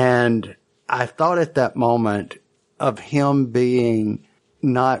 And I thought at that moment of him being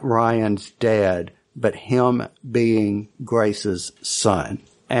not Ryan's dad, but him being Grace's son,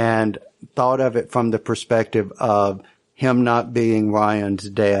 and thought of it from the perspective of him not being Ryan's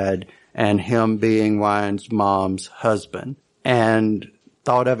dad and him being Ryan's mom's husband, and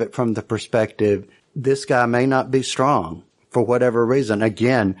thought of it from the perspective, this guy may not be strong for whatever reason.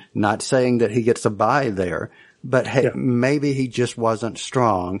 Again, not saying that he gets a bye there, but maybe he just wasn't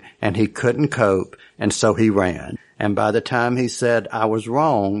strong and he couldn't cope, and so he ran. And by the time he said, I was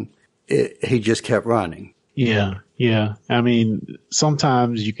wrong, he just kept running. Yeah. I mean,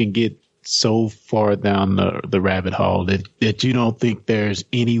 sometimes you can get so far down the rabbit hole that you don't think there's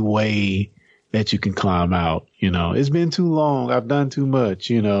any way that you can climb out. It's been too long. I've done too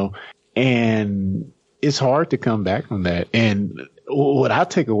much, and it's hard to come back from that. And what I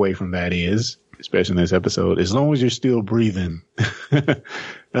take away from that is, especially in this episode, as long as you're still breathing,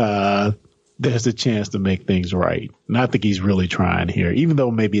 there's a chance to make things right. And I think he's really trying here, even though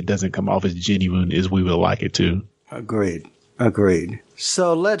maybe it doesn't come off as genuine as we would like it to. Agreed.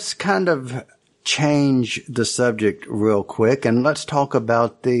 So let's kind of change the subject real quick, and let's talk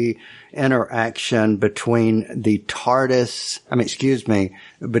about the interaction between the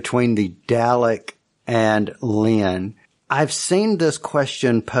between the Dalek and Lynn. I've seen this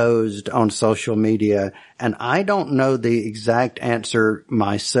question posed on social media, and I don't know the exact answer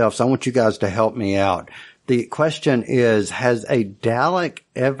myself, so I want you guys to help me out. The question is, has a Dalek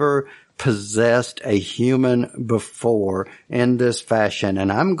ever possessed a human before in this fashion?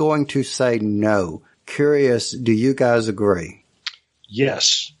 And I'm going to say no. Curious, do you guys agree?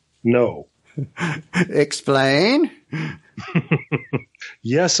 Yes. No. Explain.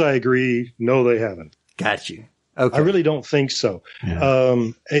 Yes, I agree. No, they haven't. Got you. Okay. I really don't think so.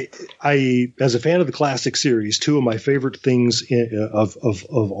 Yeah. I, as a fan of the classic series, two of my favorite things of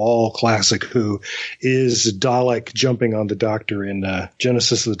all classic Who is Dalek jumping on the Doctor in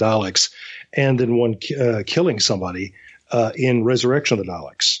Genesis of the Daleks, and then one killing somebody in Resurrection of the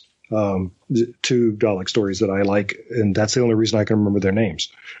Daleks. Two Dalek stories that I like, and that's the only reason I can remember their names.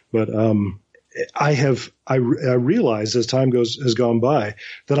 But I realize as time has gone by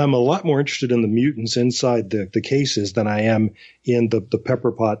that I'm a lot more interested in the mutants inside the cases than I am in the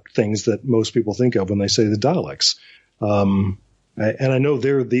pepper pot things that most people think of when they say the Daleks. And I know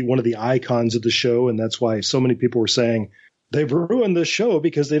they're one of the icons of the show, and that's why so many people were saying they've ruined the show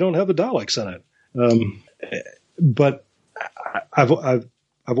because they don't have the Daleks in it. But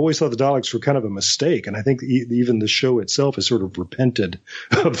I've always thought the Daleks were kind of a mistake, and I think even the show itself has sort of repented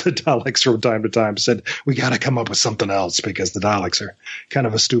of the Daleks from time to time, said, we got to come up with something else because the Daleks are kind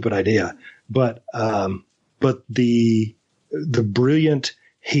of a stupid idea. But the the brilliant,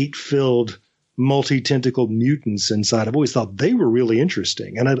 hate-filled, multi-tentacled mutants inside. I've always thought they were really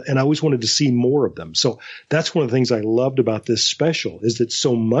interesting, and I always wanted to see more of them. So that's one of the things I loved about this special, is that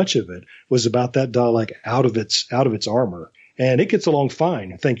so much of it was about that Dalek out of its armor, and it gets along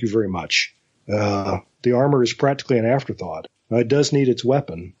fine. Thank you very much. The armor is practically an afterthought. It does need its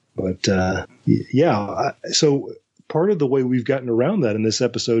weapon, but so part of the way we've gotten around that in this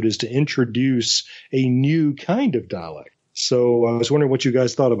episode is to introduce a new kind of Dalek. So I was wondering what you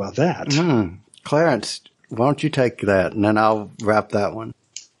guys thought about that. Clarence, why don't you take that, and then I'll wrap that one.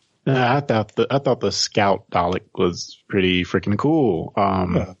 I thought the Scout Dalek was pretty freaking cool.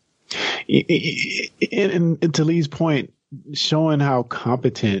 And to Lee's point, showing how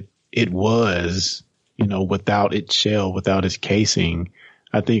competent it was, without its shell, without its casing,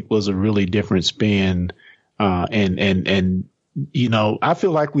 I think was a really different spin. And I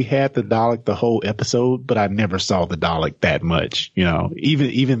feel like we had the Dalek the whole episode, but I never saw the Dalek that much,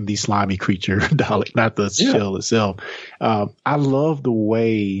 even the slimy creature Dalek, not the shell itself. I love the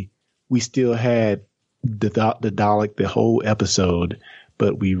way we still had the Dalek the whole episode,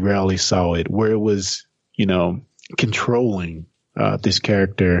 but we rarely saw it, where it was, controlling this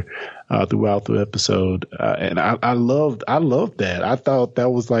character throughout the episode, and I loved that. I thought that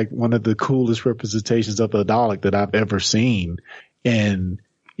was like one of the coolest representations of the Dalek that I've ever seen. And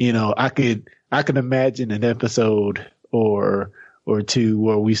I could imagine an episode or two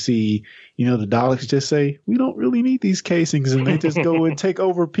where we see the Daleks just say, we don't really need these casings, and they just go and take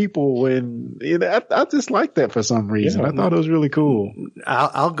over people. And I just like that for some reason. I thought it was really cool.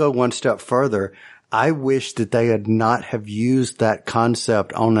 I'll go one step further. I wish that they had not have used that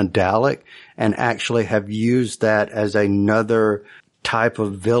concept on a Dalek and actually have used that as another type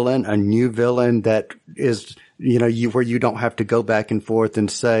of villain, a new villain that is, where you don't have to go back and forth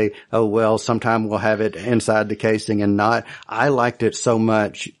and say, oh, well, sometime we'll have it inside the casing and not. I liked it so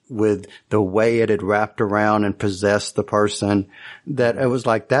much with the way it had wrapped around and possessed the person that it was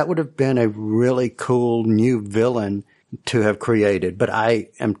like that would have been a really cool new villain to have created. But I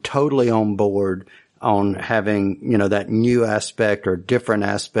am totally on board on having, that new aspect or different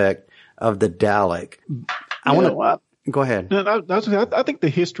aspect of the Dalek. I want to go ahead. I think the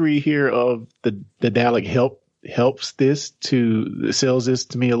history here of the Dalek helps sells this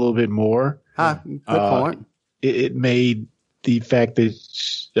to me a little bit more. Good point. It made the fact that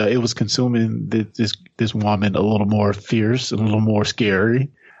it was consuming this woman a little more fierce, a little more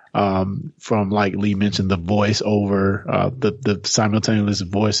scary. From, like Lee mentioned, the voice over, the simultaneous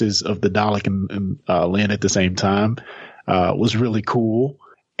voices of the Dalek and Lynn at the same time, was really cool.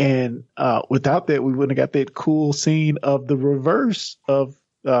 And, without that, we wouldn't have got that cool scene of the reverse of,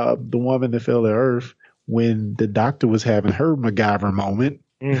 the woman that fell to Earth when the Doctor was having her MacGyver moment.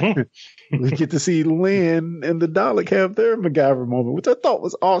 Mm-hmm. We get to see Lynn and the Dalek have their MacGyver moment, which I thought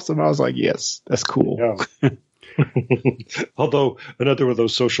was awesome. I was like, yes, that's cool. Yeah. Although another of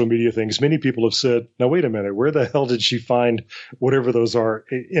those social media things, many people have said, now wait a minute, where the hell did she find whatever those are,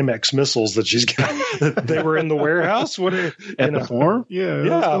 MX missiles that she's got? They were in the warehouse? At the farm?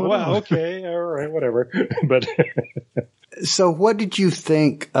 Yeah. Well, okay. All right, whatever. But so what did you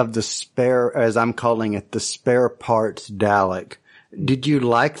think of the spare, as I'm calling it, the spare parts Dalek? Did you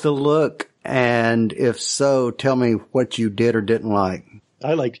like the look? And if so, tell me what you did or didn't like.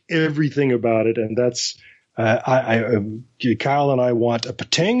 I liked everything about it, and that's Kyle and I want a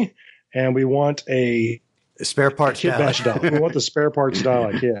Pating, and we want a spare parts Kid Bash Dalek. We want the spare parts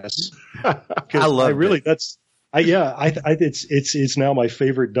Dalek. Yes, I love it. It's now my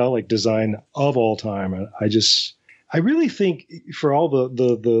favorite Dalek design of all time. I really think for all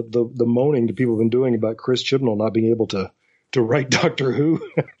the moaning that people have been doing about Chris Chibnall not being able to write Doctor Who,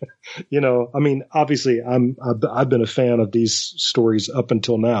 obviously I've been a fan of these stories up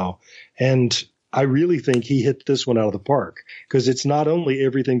until now, and I really think he hit this one out of the park, because it's not only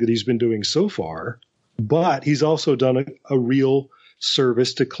everything that he's been doing so far, but he's also done a real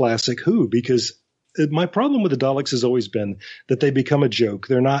service to classic Who, because my problem with the Daleks has always been that they become a joke.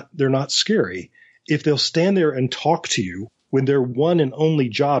 They're not scary. If they'll stand there and talk to you when their one and only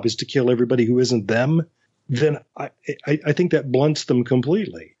job is to kill everybody who isn't them, then I think that blunts them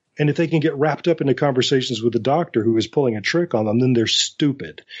completely. And if they can get wrapped up into conversations with the Doctor who is pulling a trick on them, then they're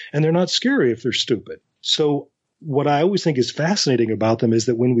stupid. And they're not scary if they're stupid. So what I always think is fascinating about them is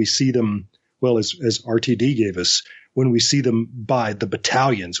that when we see them, well, as RTD gave us, when we see them by the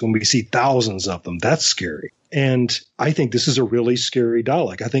battalions, when we see thousands of them, that's scary. And I think this is a really scary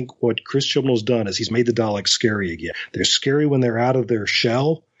Dalek. I think what Chris Chibnall's done is he's made the Daleks scary again. They're scary when they're out of their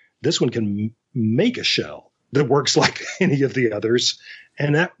shell. This one can make a shell that works like any of the others.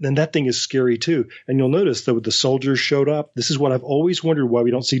 And that thing is scary too. And you'll notice that when the soldiers showed up, this is what I've always wondered why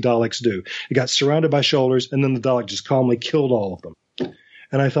we don't see Daleks do. It got surrounded by soldiers, and then the Dalek just calmly killed all of them.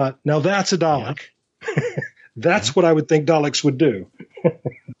 And I thought, now that's a Dalek. Yeah. That's what I would think Daleks would do.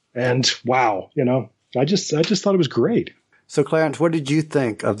 And wow, I just thought it was great. So Clarence, what did you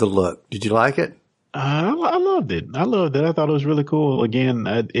think of the look? Did you like it? I loved it. I thought it was really cool. Again,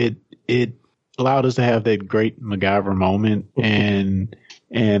 it allowed us to have that great MacGyver moment. And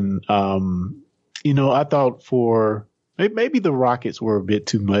I thought for maybe the rockets were a bit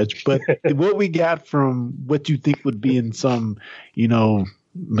too much, but what we got from what you think would be in some,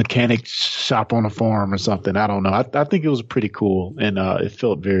 mechanic shop on a farm or something. I don't know. I think it was pretty cool, and it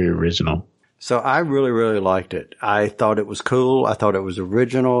felt very original. So I really, really liked it. I thought it was cool. I thought it was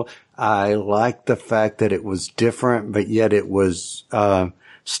original. I liked the fact that it was different, but yet it was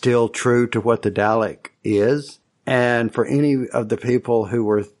still true to what the Dalek is. And for any of the people who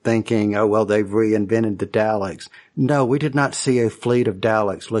were thinking, oh, well, they've reinvented the Daleks. No, we did not see a fleet of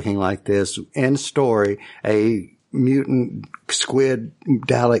Daleks looking like this. In story, a mutant squid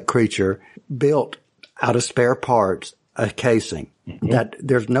Dalek creature built out of spare parts a casing. That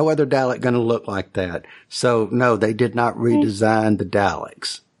there's no other Dalek going to look like that. So no, they did not redesign the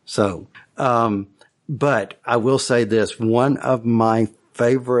Daleks. So, but I will say this, one of my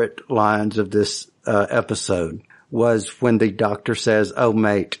favorite lines of this episode was when the doctor says, "Oh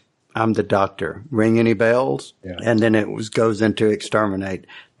mate, I'm the doctor. Ring any bells?" Yeah. And then it goes into exterminate.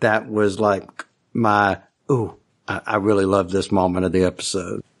 That was like I really loved this moment of the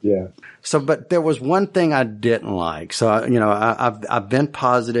episode. Yeah. So, but there was one thing I didn't like. So, I've been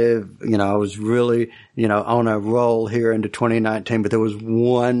positive. I was really, on a roll here into 2019. But there was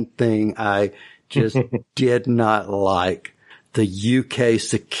one thing I just did not like: the UK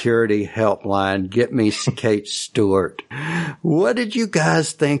security helpline. Get me Kate Stewart. What did you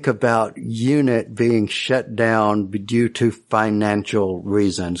guys think about UNIT being shut down due to financial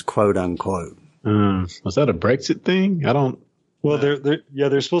reasons, quote unquote? Was that a Brexit thing? I don't. Well,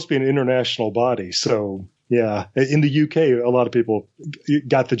 they're supposed to be an international body. So, yeah, in the UK, a lot of people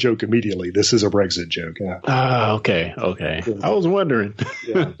got the joke immediately. This is a Brexit joke. Yeah. Okay. I was wondering.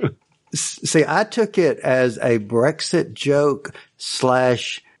 Yeah. See, I took it as a Brexit joke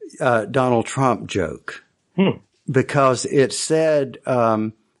 / Donald Trump joke because it said,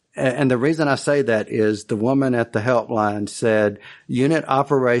 and the reason I say that is the woman at the helpline said unit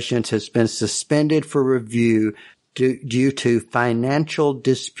operations has been suspended for review due to financial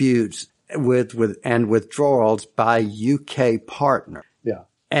disputes and withdrawals by UK partner. Yeah.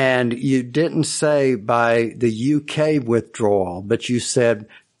 And you didn't say by the UK withdrawal, but you said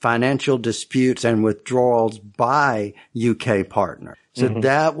financial disputes and withdrawals by UK partner. So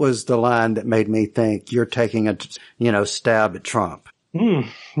that was the line that made me think you're taking a, stab at Trump.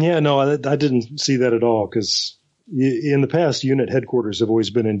 Yeah, no, I didn't see that at all because in the past, unit headquarters have always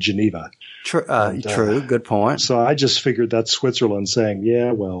been in Geneva. True. Good point. So I just figured that's Switzerland saying,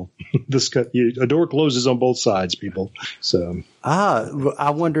 yeah, well, a door closes on both sides, people. So. I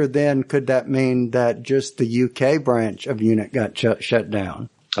wonder then, could that mean that just the UK branch of unit got shut down?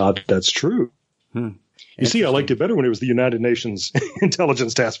 That's true. You see, I liked it better when it was the United Nations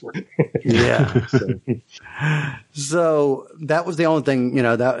Intelligence Task Force. Yeah. So that was the only thing,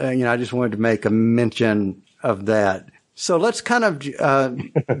 I just wanted to make a mention of that. So let's kind of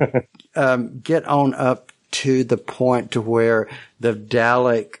get on up to the point to where the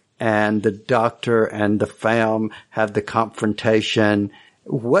Dalek and the Doctor and the Fam have the confrontation.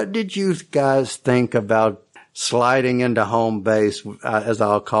 What did you guys think about sliding into home base, as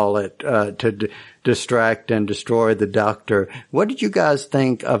I'll call it, to distract and destroy the Doctor? What did you guys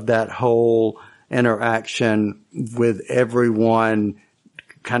think of that whole interaction with everyone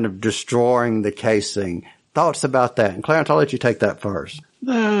kind of destroying the casing? Thoughts about that? And Clarence, I'll let you take that first.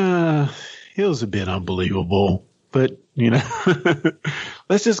 It was a bit unbelievable, but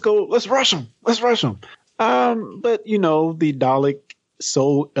let's just go. Let's rush them. But the Dalek,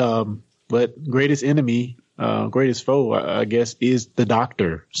 but greatest enemy, greatest foe, I guess, is the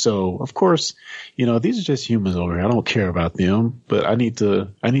Doctor. So of course, these are just humans over here. I don't care about them, but I need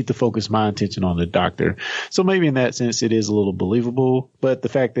to focus my attention on the Doctor. So maybe in that sense, it is a little believable. But the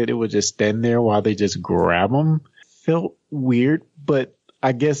fact that it would just stand there while they just grab him felt weird. But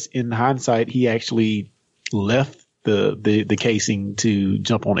I guess in hindsight, he actually left the casing to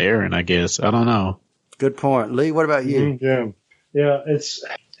jump on Aaron, I guess. I don't know. Good point. Lee, what about you? Yeah.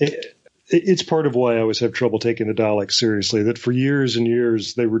 It's part of why I always have trouble taking the Daleks seriously, that for years and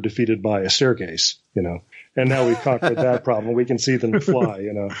years they were defeated by a staircase, and now we've conquered that problem. We can see them fly,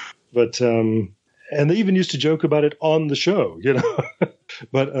 but, and they even used to joke about it on the show,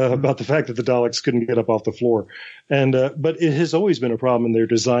 but about the fact that the Daleks couldn't get up off the floor. And but it has always been a problem in their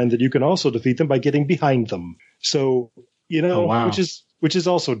design that you can also defeat them by getting behind them. So, which is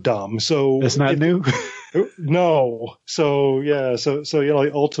also dumb. So that's not new. No. So yeah. So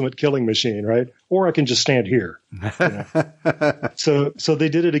the ultimate killing machine, right? Or I can just stand here. So they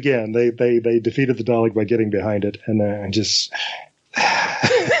did it again. They defeated the Dalek by getting behind it, and just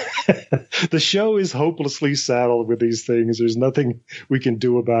the show is hopelessly saddled with these things. There's nothing we can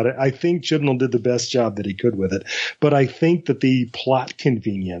do about it. I think Chibnall did the best job that he could with it, but I think that the plot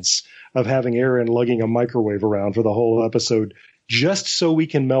convenience of having Aaron lugging a microwave around for the whole episode just so we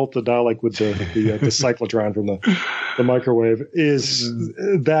can melt the Dalek with the cyclotron from the microwave is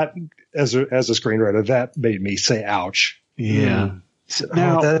that as a screenwriter, that made me say, ouch. Yeah. So,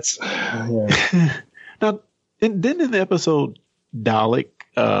 now, that's now, then in the episode, Dalek,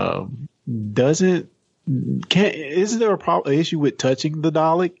 isn't there an issue with touching the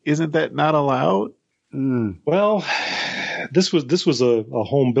Dalek? Isn't that not allowed? Well, this was a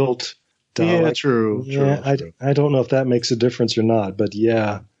home built Dalek. Yeah, true. I don't know if that makes a difference or not, but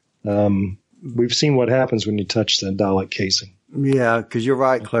yeah, we've seen what happens when you touch the Dalek casing. Yeah, because you're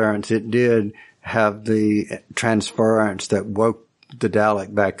right, Clarence. It did have the transference that woke the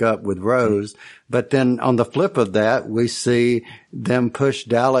Dalek back up with Rose. But then on the flip of that, we see them push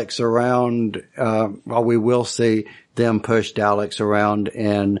Daleks around, or we will see them push Daleks around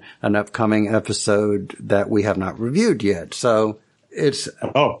in an upcoming episode that we have not reviewed yet. So it's,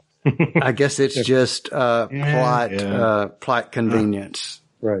 I guess it's just, plot convenience.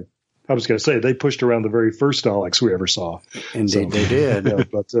 Right. I was going to say they pushed around the very first Daleks we ever saw. Indeed, they did. Yeah,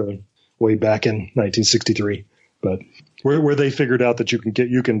 but way back in 1963. But where they figured out that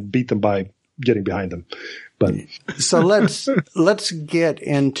you can beat them by getting behind them. But so let's get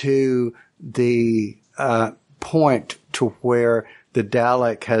into the point to where the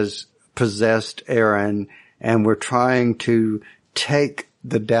Dalek has possessed Aaron, and we're trying to take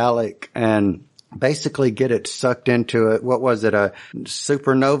the Dalek and basically get it sucked into it. What was it? A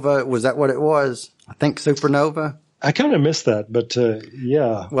supernova? Was that what it was? I think supernova. I kind of missed that, but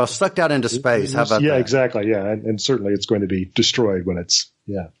yeah. Well, sucked out into space. How about that? Yeah, exactly. Yeah, and certainly it's going to be destroyed when it's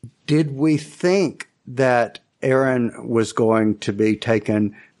Did we think that Aaron was going to be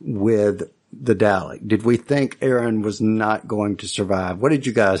taken with the Dalek? Did we think Aaron was not going to survive? What did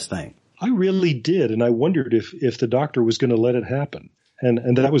you guys think? I really did, and I wondered if the Doctor was going to let it happen.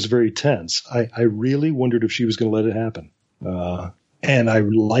 And that was very tense. I really wondered if she was going to let it happen. And I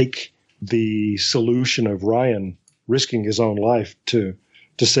like the solution of Ryan risking his own life to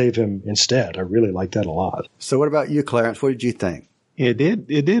save him instead. I really like that a lot. So what about you, Clarence? What did you think? It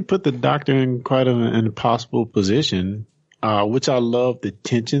did put the Doctor in quite an impossible position, which I love the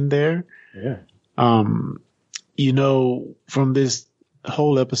tension there. Yeah. From this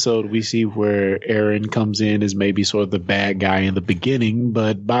whole episode, we see where Aaron comes in as maybe sort of the bad guy in the beginning,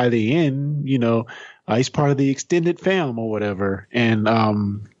 but by the end, he's part of the extended fam or whatever. And,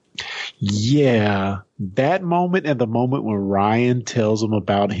 that moment and the moment when Ryan tells him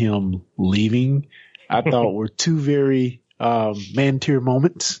about him leaving, I thought were two very, man-tier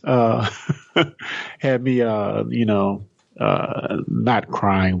moments, had me, not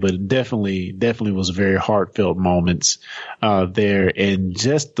crying, but definitely was very heartfelt moments, there. And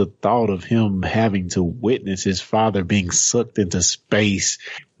just the thought of him having to witness his father being sucked into space.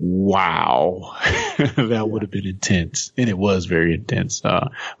 Wow. That would have been intense. And it was very intense.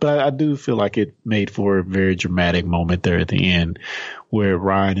 But I do feel like it made for a very dramatic moment there at the end where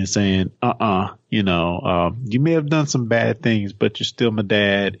Ryan is saying, you may have done some bad things, but you're still my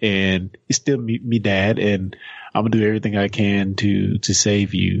dad and you're still me dad. And I'm gonna do everything I can to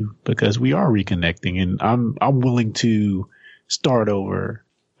save you because we are reconnecting, and I'm willing to start over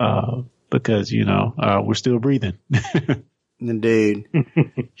because we're still breathing. Indeed.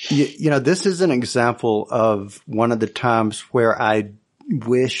 This is an example of one of the times where I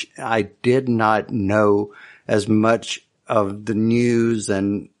wish I did not know as much of the news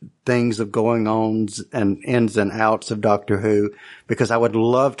and things of going ons and ins and outs of Doctor Who, because I would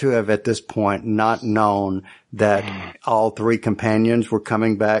love to have at this point not known that all three companions were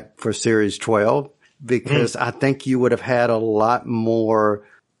coming back for series 12, because I think you would have had a lot more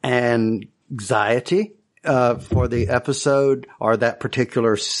anxiety for the episode or that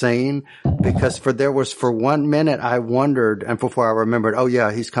particular scene, because for 1 minute I wondered, and before I remembered, oh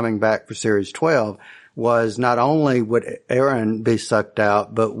yeah, he's coming back for series 12, was not only would Aaron be sucked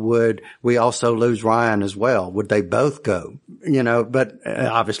out, but would we also lose Ryan as well? Would they both go? But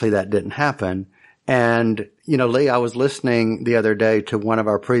obviously that didn't happen. And, Lee, I was listening the other day to one of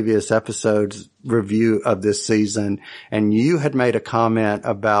our previous episodes review of this season, and you had made a comment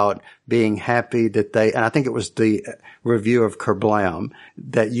about being happy that and I think it was the review of Kerblam,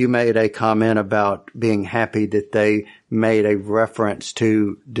 that you made a comment about being happy that they made a reference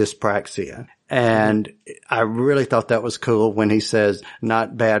to dyspraxia. And I really thought that was cool when he says,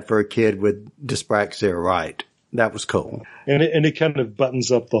 not bad for a kid with dyspraxia, right? That was cool. And it kind of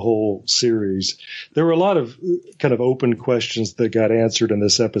buttons up the whole series. There were a lot of kind of open questions that got answered in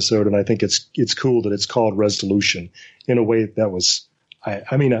this episode, and I think it's cool that it's called Resolution in a way that was, I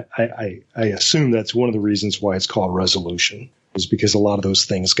assume that's one of the reasons why it's called Resolution, is because a lot of those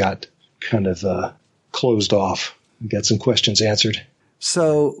things got kind of closed off and got some questions answered.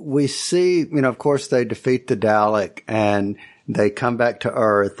 So we see, of course they defeat the Dalek and they come back to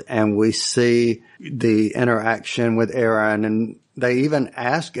Earth, and we see the interaction with Aaron, and they even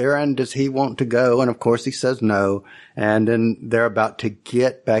ask Aaron, does he want to go? And of course he says no. And then they're about to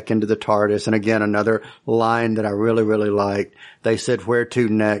get back into the TARDIS. And again, another line that I really, really liked. They said, where to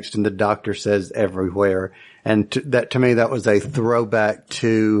next? And the Doctor says everywhere. And to me, that was a throwback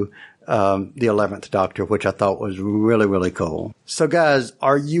to the 11th Doctor, which I thought was really, really cool. So guys,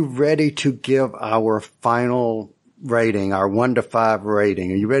 are you ready to give our final rating, our 1 to 5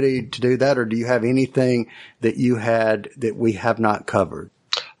 rating? Are you ready to do that, or do you have anything that you had that we have not covered?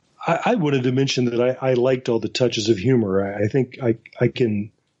 I wanted to mention that I liked all the touches of humor. I think I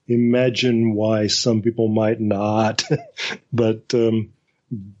can imagine why some people might not, but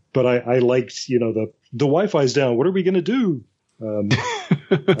I liked, the Wi-Fi's down. What are we going to do?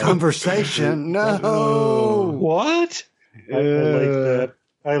 Conversation. No. What? I like that.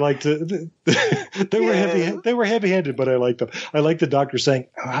 I liked it. They were heavy-handed, but I liked them. I like the Doctor saying,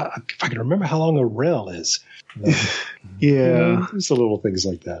 "If I can remember how long a rel is." Yeah, just the little things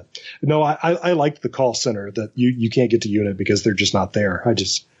like that. No, I liked the call center that you can't get to unit because they're just not there. I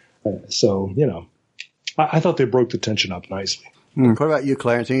thought they broke the tension up nicely. What about you,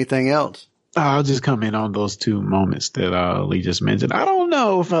 Clarence? Anything else? I'll just comment on those 2 moments that Lee just mentioned. I don't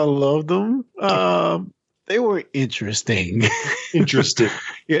know if I love them. They were interesting. Interesting.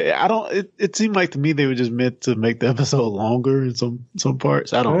 Yeah, it seemed like to me they were just meant to make the episode longer in some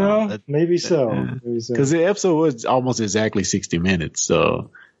parts. I don't know. Maybe so. Because the episode was almost exactly 60 minutes.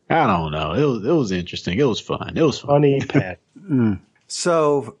 So I don't know. It was interesting. It was fun. Funny, Pat.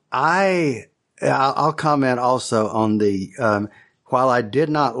 So I'll comment also on the, while I did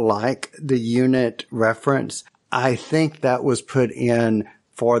not like the unit reference, I think that was put in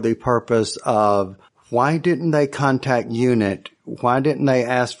for the purpose of, why didn't they contact UNIT? Why didn't they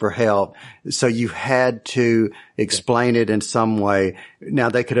ask for help? So you had to explain it in some way. Now,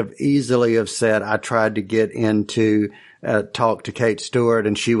 they could have easily have said, I tried to get into talk to Kate Stewart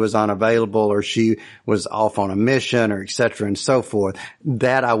and she was unavailable, or she was off on a mission, or et cetera and so forth.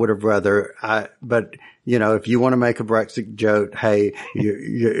 That I would have rather, but if you want to make a Brexit joke, hey,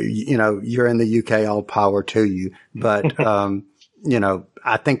 you're in the UK, all power to you. But,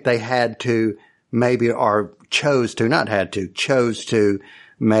 I think they had to chose to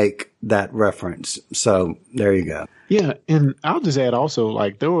make that reference. So there you go. Yeah. And I'll just add also,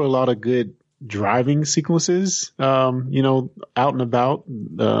 there were a lot of good driving sequences, out and about,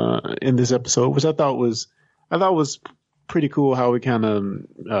 in this episode, which I thought was pretty cool, how we kind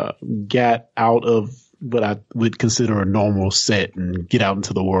of, got out of what I would consider a normal set and get out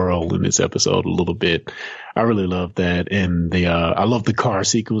into the world in this episode a little bit. I really love that. And I love the car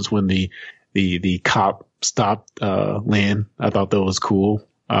sequence when the cop stopped Lynn. I thought that was cool.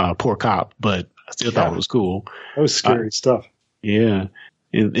 Poor cop, but I still thought it was cool. That was scary stuff. Yeah.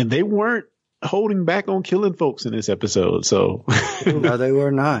 And they weren't holding back on killing folks in this episode. So no, they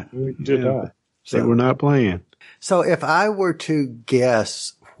were not. They did not. They were not playing. So if I were to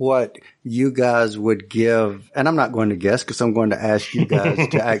guess what you guys would give, and I'm not going to guess because I'm going to ask you guys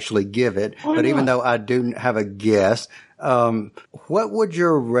to actually give it, but even though I do have a guess, what would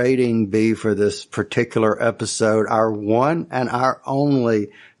your rating be for this particular episode, our one and our only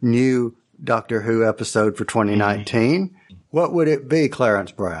new Doctor Who episode for 2019? What would it be,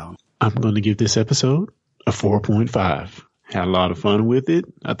 Clarence Brown? I'm going to give this episode a 4.5. Had a lot of fun with it.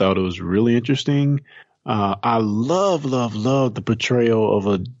 I thought it was really interesting. I love the portrayal of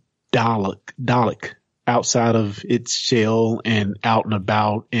a Dalek outside of its shell and out and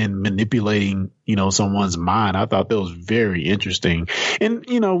about and manipulating, someone's mind. I thought that was very interesting. And,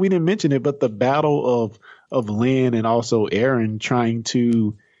 we didn't mention it, but the battle of Lynn and also Aaron trying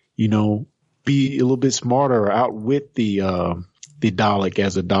to, be a little bit smarter, outwit the the Dalek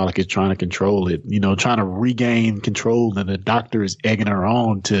as the Dalek is trying to control it, trying to regain control, and the Doctor is egging her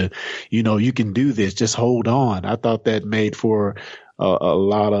on to, you can do this, just hold on. I thought that made for a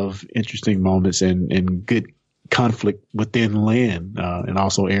lot of interesting moments and good conflict within Lynn, and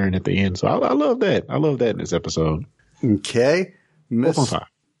also Aaron at the end. So I love that. I love that in this episode. Okay.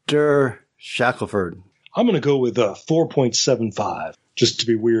 Mr. Shackelford. I'm going to go with 4.75, just to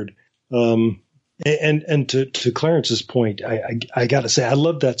be weird. And to Clarence's point, I got to say, I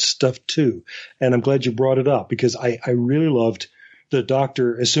love that stuff too. And I'm glad you brought it up, because I really loved the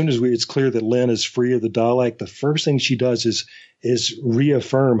Doctor. As soon as it's clear that Lynn is free of the Dalek, the first thing she does is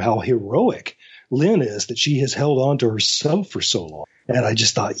reaffirm how heroic Lynn is, that she has held on to herself for so long. And I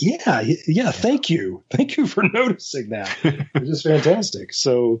just thought, yeah, thank you. Thank you for noticing that. It's just fantastic.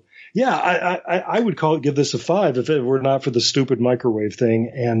 So, yeah, I would give this a 5 if it were not for the stupid microwave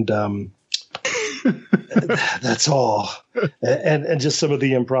thing. And that's all. And just some of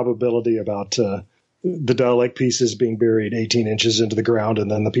the improbability about the Dalek pieces being buried 18 inches into the ground,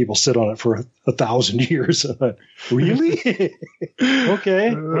 and then the people sit on it for 1,000 years. Really?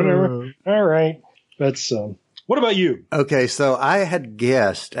 Okay, whatever. All right. That's what about you? Okay, so I had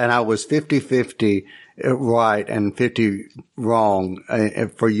guessed, and I was 50-50 right and 50 wrong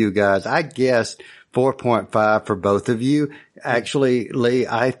for you guys. I guessed 4.5 for both of you. Actually, Lee,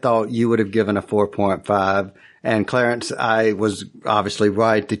 I thought you would have given a 4.5. And Clarence, I was obviously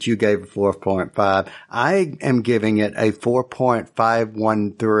right that you gave a 4.5. I am giving it a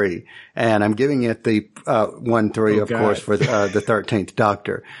 4.513. And I'm giving it the 1-3, of course, for the 13th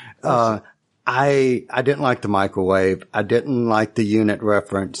Doctor. I didn't like the microwave. I didn't like the unit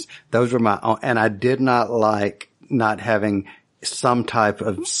reference. Those were my own, and I did not like not having some type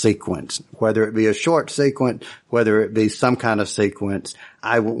of sequence, whether it be a short sequence, whether it be some kind of sequence.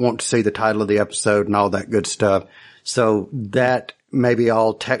 I want to see the title of the episode and all that good stuff. So that may be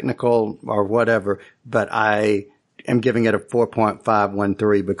all technical or whatever, but I am giving it a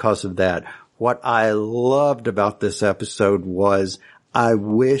 4.513 because of that. What I loved about this episode was I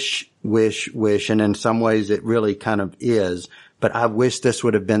wish, and in some ways it really kind of is, but I wish this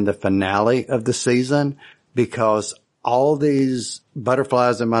would have been the finale of the season, because all these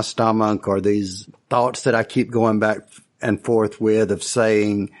butterflies in my stomach, or these thoughts that I keep going back and forth with, of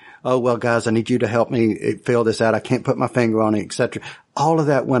saying, oh, well, guys, I need you to help me fill this out. I can't put my finger on it, etc. All of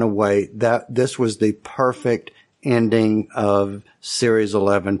that went away. This was the perfect ending of Series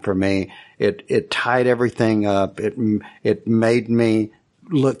 11 for me. It tied everything up. It made me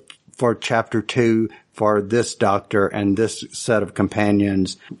look for Chapter 2 for this Doctor and this set of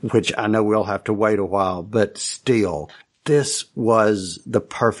companions, which I know we'll have to wait a while, but still, this was the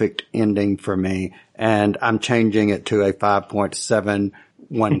perfect ending for me, and I'm changing it to a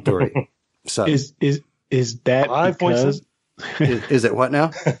 5.713. So is that 5.7? Is it what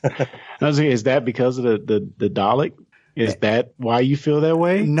now? I was saying, is that because of the Dalek? Is that why you feel that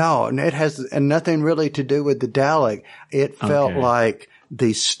way? No, it has nothing really to do with the Dalek. It felt like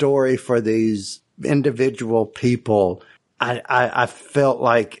the story for these individual people. I felt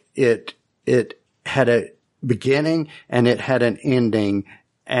like it had a beginning and it had an ending,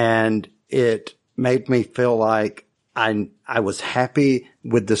 and it made me feel like I was happy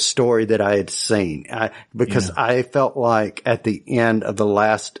with the story that I had seen. Because I felt like at the end of the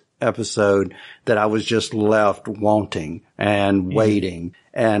last episode that I was just left wanting and waiting.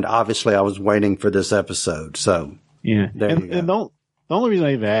 And obviously I was waiting for this episode. So there you go. The only reason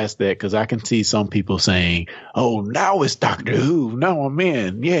I even asked that, because I can see some people saying, oh, now it's Doctor Who. Now I'm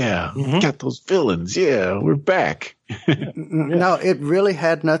in. Yeah. Got those villains. Yeah. We're back. No, it really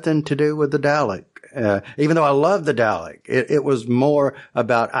had nothing to do with the Dalek. Even though I love the Dalek, it was more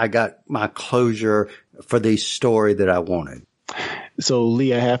about I got my closure for the story that I wanted. So,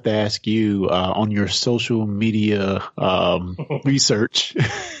 Lee, I have to ask you, on your social media research,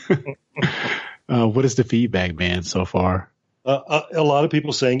 what is the feedback been so far? A lot of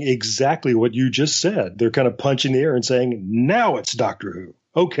people saying exactly what you just said. They're kind of punching the air and saying, now it's Doctor Who.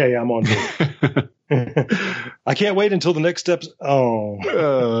 Okay, I'm on board. I can't wait until the next episode.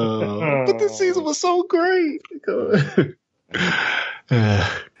 But this season was so great.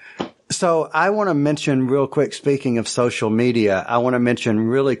 So I want to mention real quick, speaking of social media, I want to mention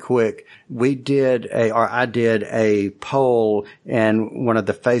really quick, I did a poll in one of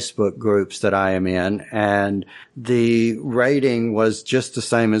the Facebook groups that I am in, and the rating was just the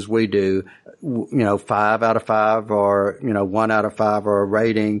same as we do, 5 out of 5 or, 1 out of 5 or a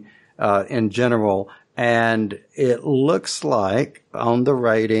rating, in general. And it looks like on the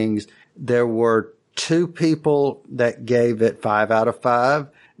ratings, there were 2 people that gave it 5 out of 5.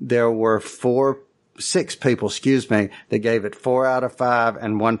 There were 4 6 people, that gave it 4 out of 5,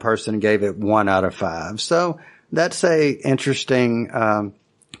 and 1 person gave it 1 out of 5. So that's a interesting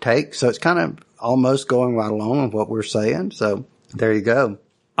take. So it's kind of almost going right along with what we're saying. So there you go.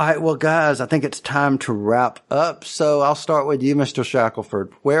 All right, well, guys, I think it's time to wrap up. So I'll start with you, Mr.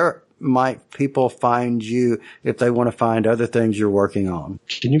 Shackelford. Where might people find you if they want to find other things you're working on?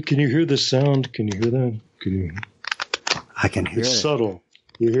 Can you hear this sound? Can you hear that? I can hear it. It's subtle.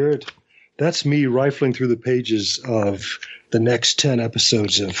 You hear it? That's me rifling through the pages of the next 10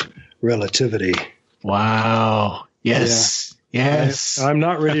 episodes of Relativity. Wow. Yes. Yeah. Yes. I'm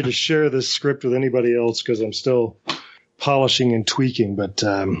not ready to share this script with anybody else because I'm still polishing and tweaking. But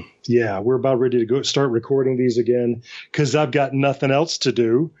we're about ready to start recording these again because I've got nothing else to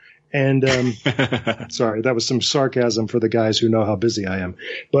do. And sorry, that was some sarcasm for the guys who know how busy I am.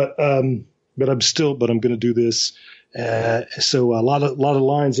 But I'm going to do this. So a lot of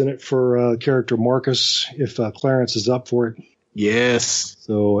lines in it for character Marcus if Clarence is up for it. Yes.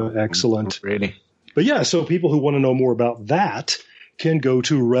 So excellent. Ready. But yeah, so people who want to know more about that can go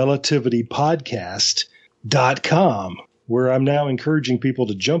to relativitypodcast.com, where I'm now encouraging people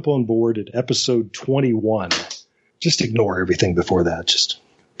to jump on board at episode 21. Just ignore everything before that. Just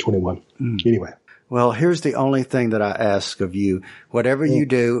 21. Anyway. Well, here's the only thing that I ask of you. Whatever you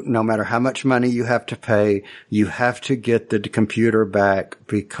do, no matter how much money you have to pay, you have to get the computer back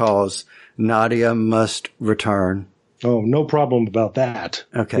because Nadia must return. Oh, no problem about that.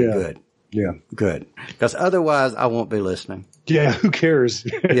 Okay, good. Yeah. Good. Because otherwise I won't be listening. Yeah, who cares?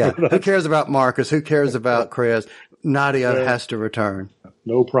 Yeah. Who cares about Marcus? Who cares about Chris? Nadia has to return.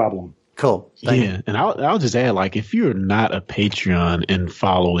 No problem. Cool. Thank you. And I'll just add, like, if you're not a Patreon and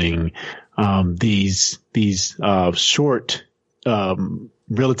following these short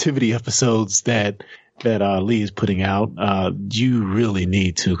Relativity episodes that Lee is putting out, you really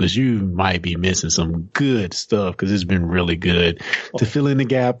need to, because you might be missing some good stuff, because it's been really good to fill in the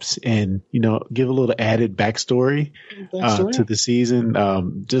gaps and, give a little added backstory to the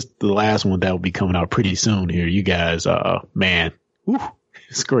season. Just the last one that will be coming out pretty soon here. You guys, man,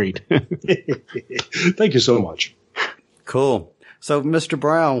 it's great. Thank you so much. Cool. So, Mr.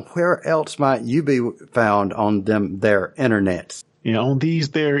 Brown, where else might you be found on their internets? On these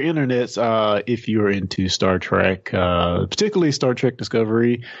there internets, if you're into Star Trek, particularly Star Trek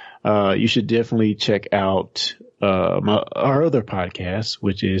Discovery, you should definitely check out our other podcast,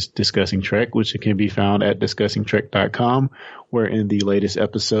 which is Discussing Trek, which can be found at discussingtrek.com, where in the latest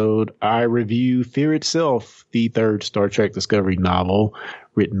episode, I review Fear Itself, the 3rd Star Trek Discovery novel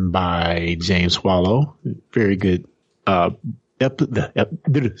written by James Swallow. Very good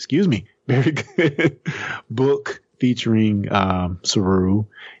very good book featuring Saru.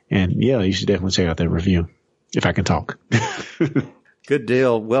 And yeah, you should definitely check out that review if I can talk. Good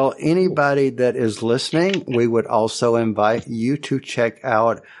deal. Well, anybody that is listening, we would also invite you to check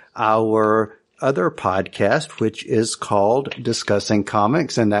out our other podcast, which is called Discussing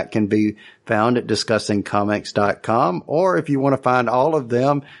Comics, and that can be found at discussingcomics.com. Or if you want to find all of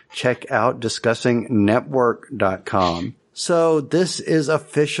them, check out discussingnetwork.com. So this is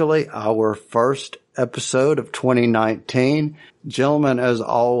officially our first episode of 2019. Gentlemen, as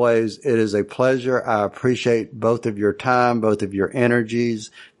always, it is a pleasure. I appreciate both of your time, both of your energies,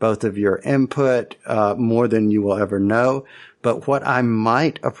 both of your input, more than you will ever know. But what I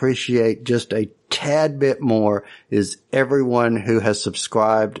might appreciate just a tad bit more is everyone who has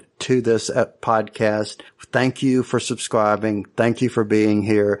subscribed to this podcast. Thank you for subscribing. Thank you for being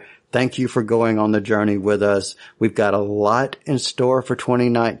here. Thank you for going on the journey with us. We've got a lot in store for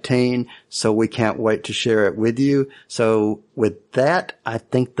 2019, so we can't wait to share it with you. So with that, I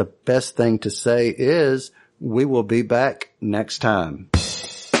think the best thing to say is we will be back next time.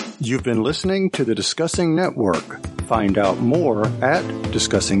 You've been listening to the Discussing Network. Find out more at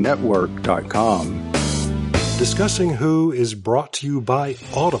discussingnetwork.com. Discussing Who is brought to you by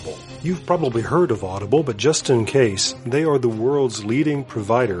Audible. You've probably heard of Audible, but just in case, they are the world's leading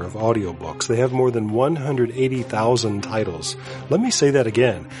provider of audiobooks. They have more than 180,000 titles. Let me say that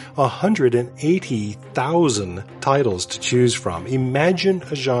again. 180,000 titles to choose from. Imagine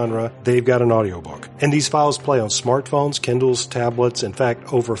a genre, they've got an audiobook. And these files play on smartphones, Kindles, tablets, in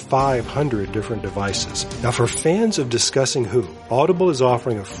fact, over 500 different devices. Now, for fans of Discussing Who, Audible is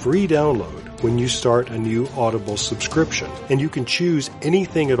offering a free download when you start a new Audible subscription. And you can choose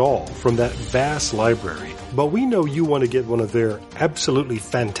anything at all from that vast library. But we know you want to get one of their absolutely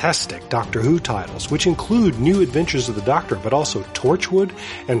fantastic Doctor Who titles, which include New Adventures of the Doctor, but also Torchwood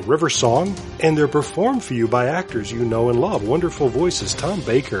and River Song. And they're performed for you by actors you know and love. Wonderful voices, Tom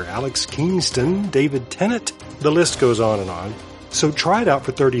Baker, Alex Kingston, David Tennant. The list goes on and on. So try it out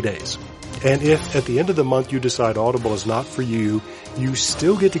for 30 days. And if at the end of the month you decide Audible is not for you, you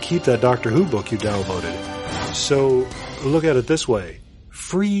still get to keep that Doctor Who book you downloaded. So look at it this way.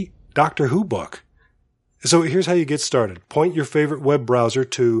 Free Doctor Who book. So here's how you get started. Point your favorite web browser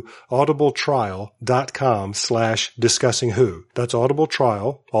to audibletrial.com/discussingwho. That's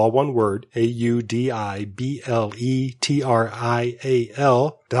audibletrial, all one word,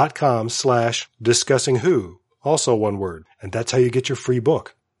 audibletrial.com/discussingwho, also one word. And that's how you get your free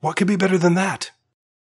book. What could be better than that?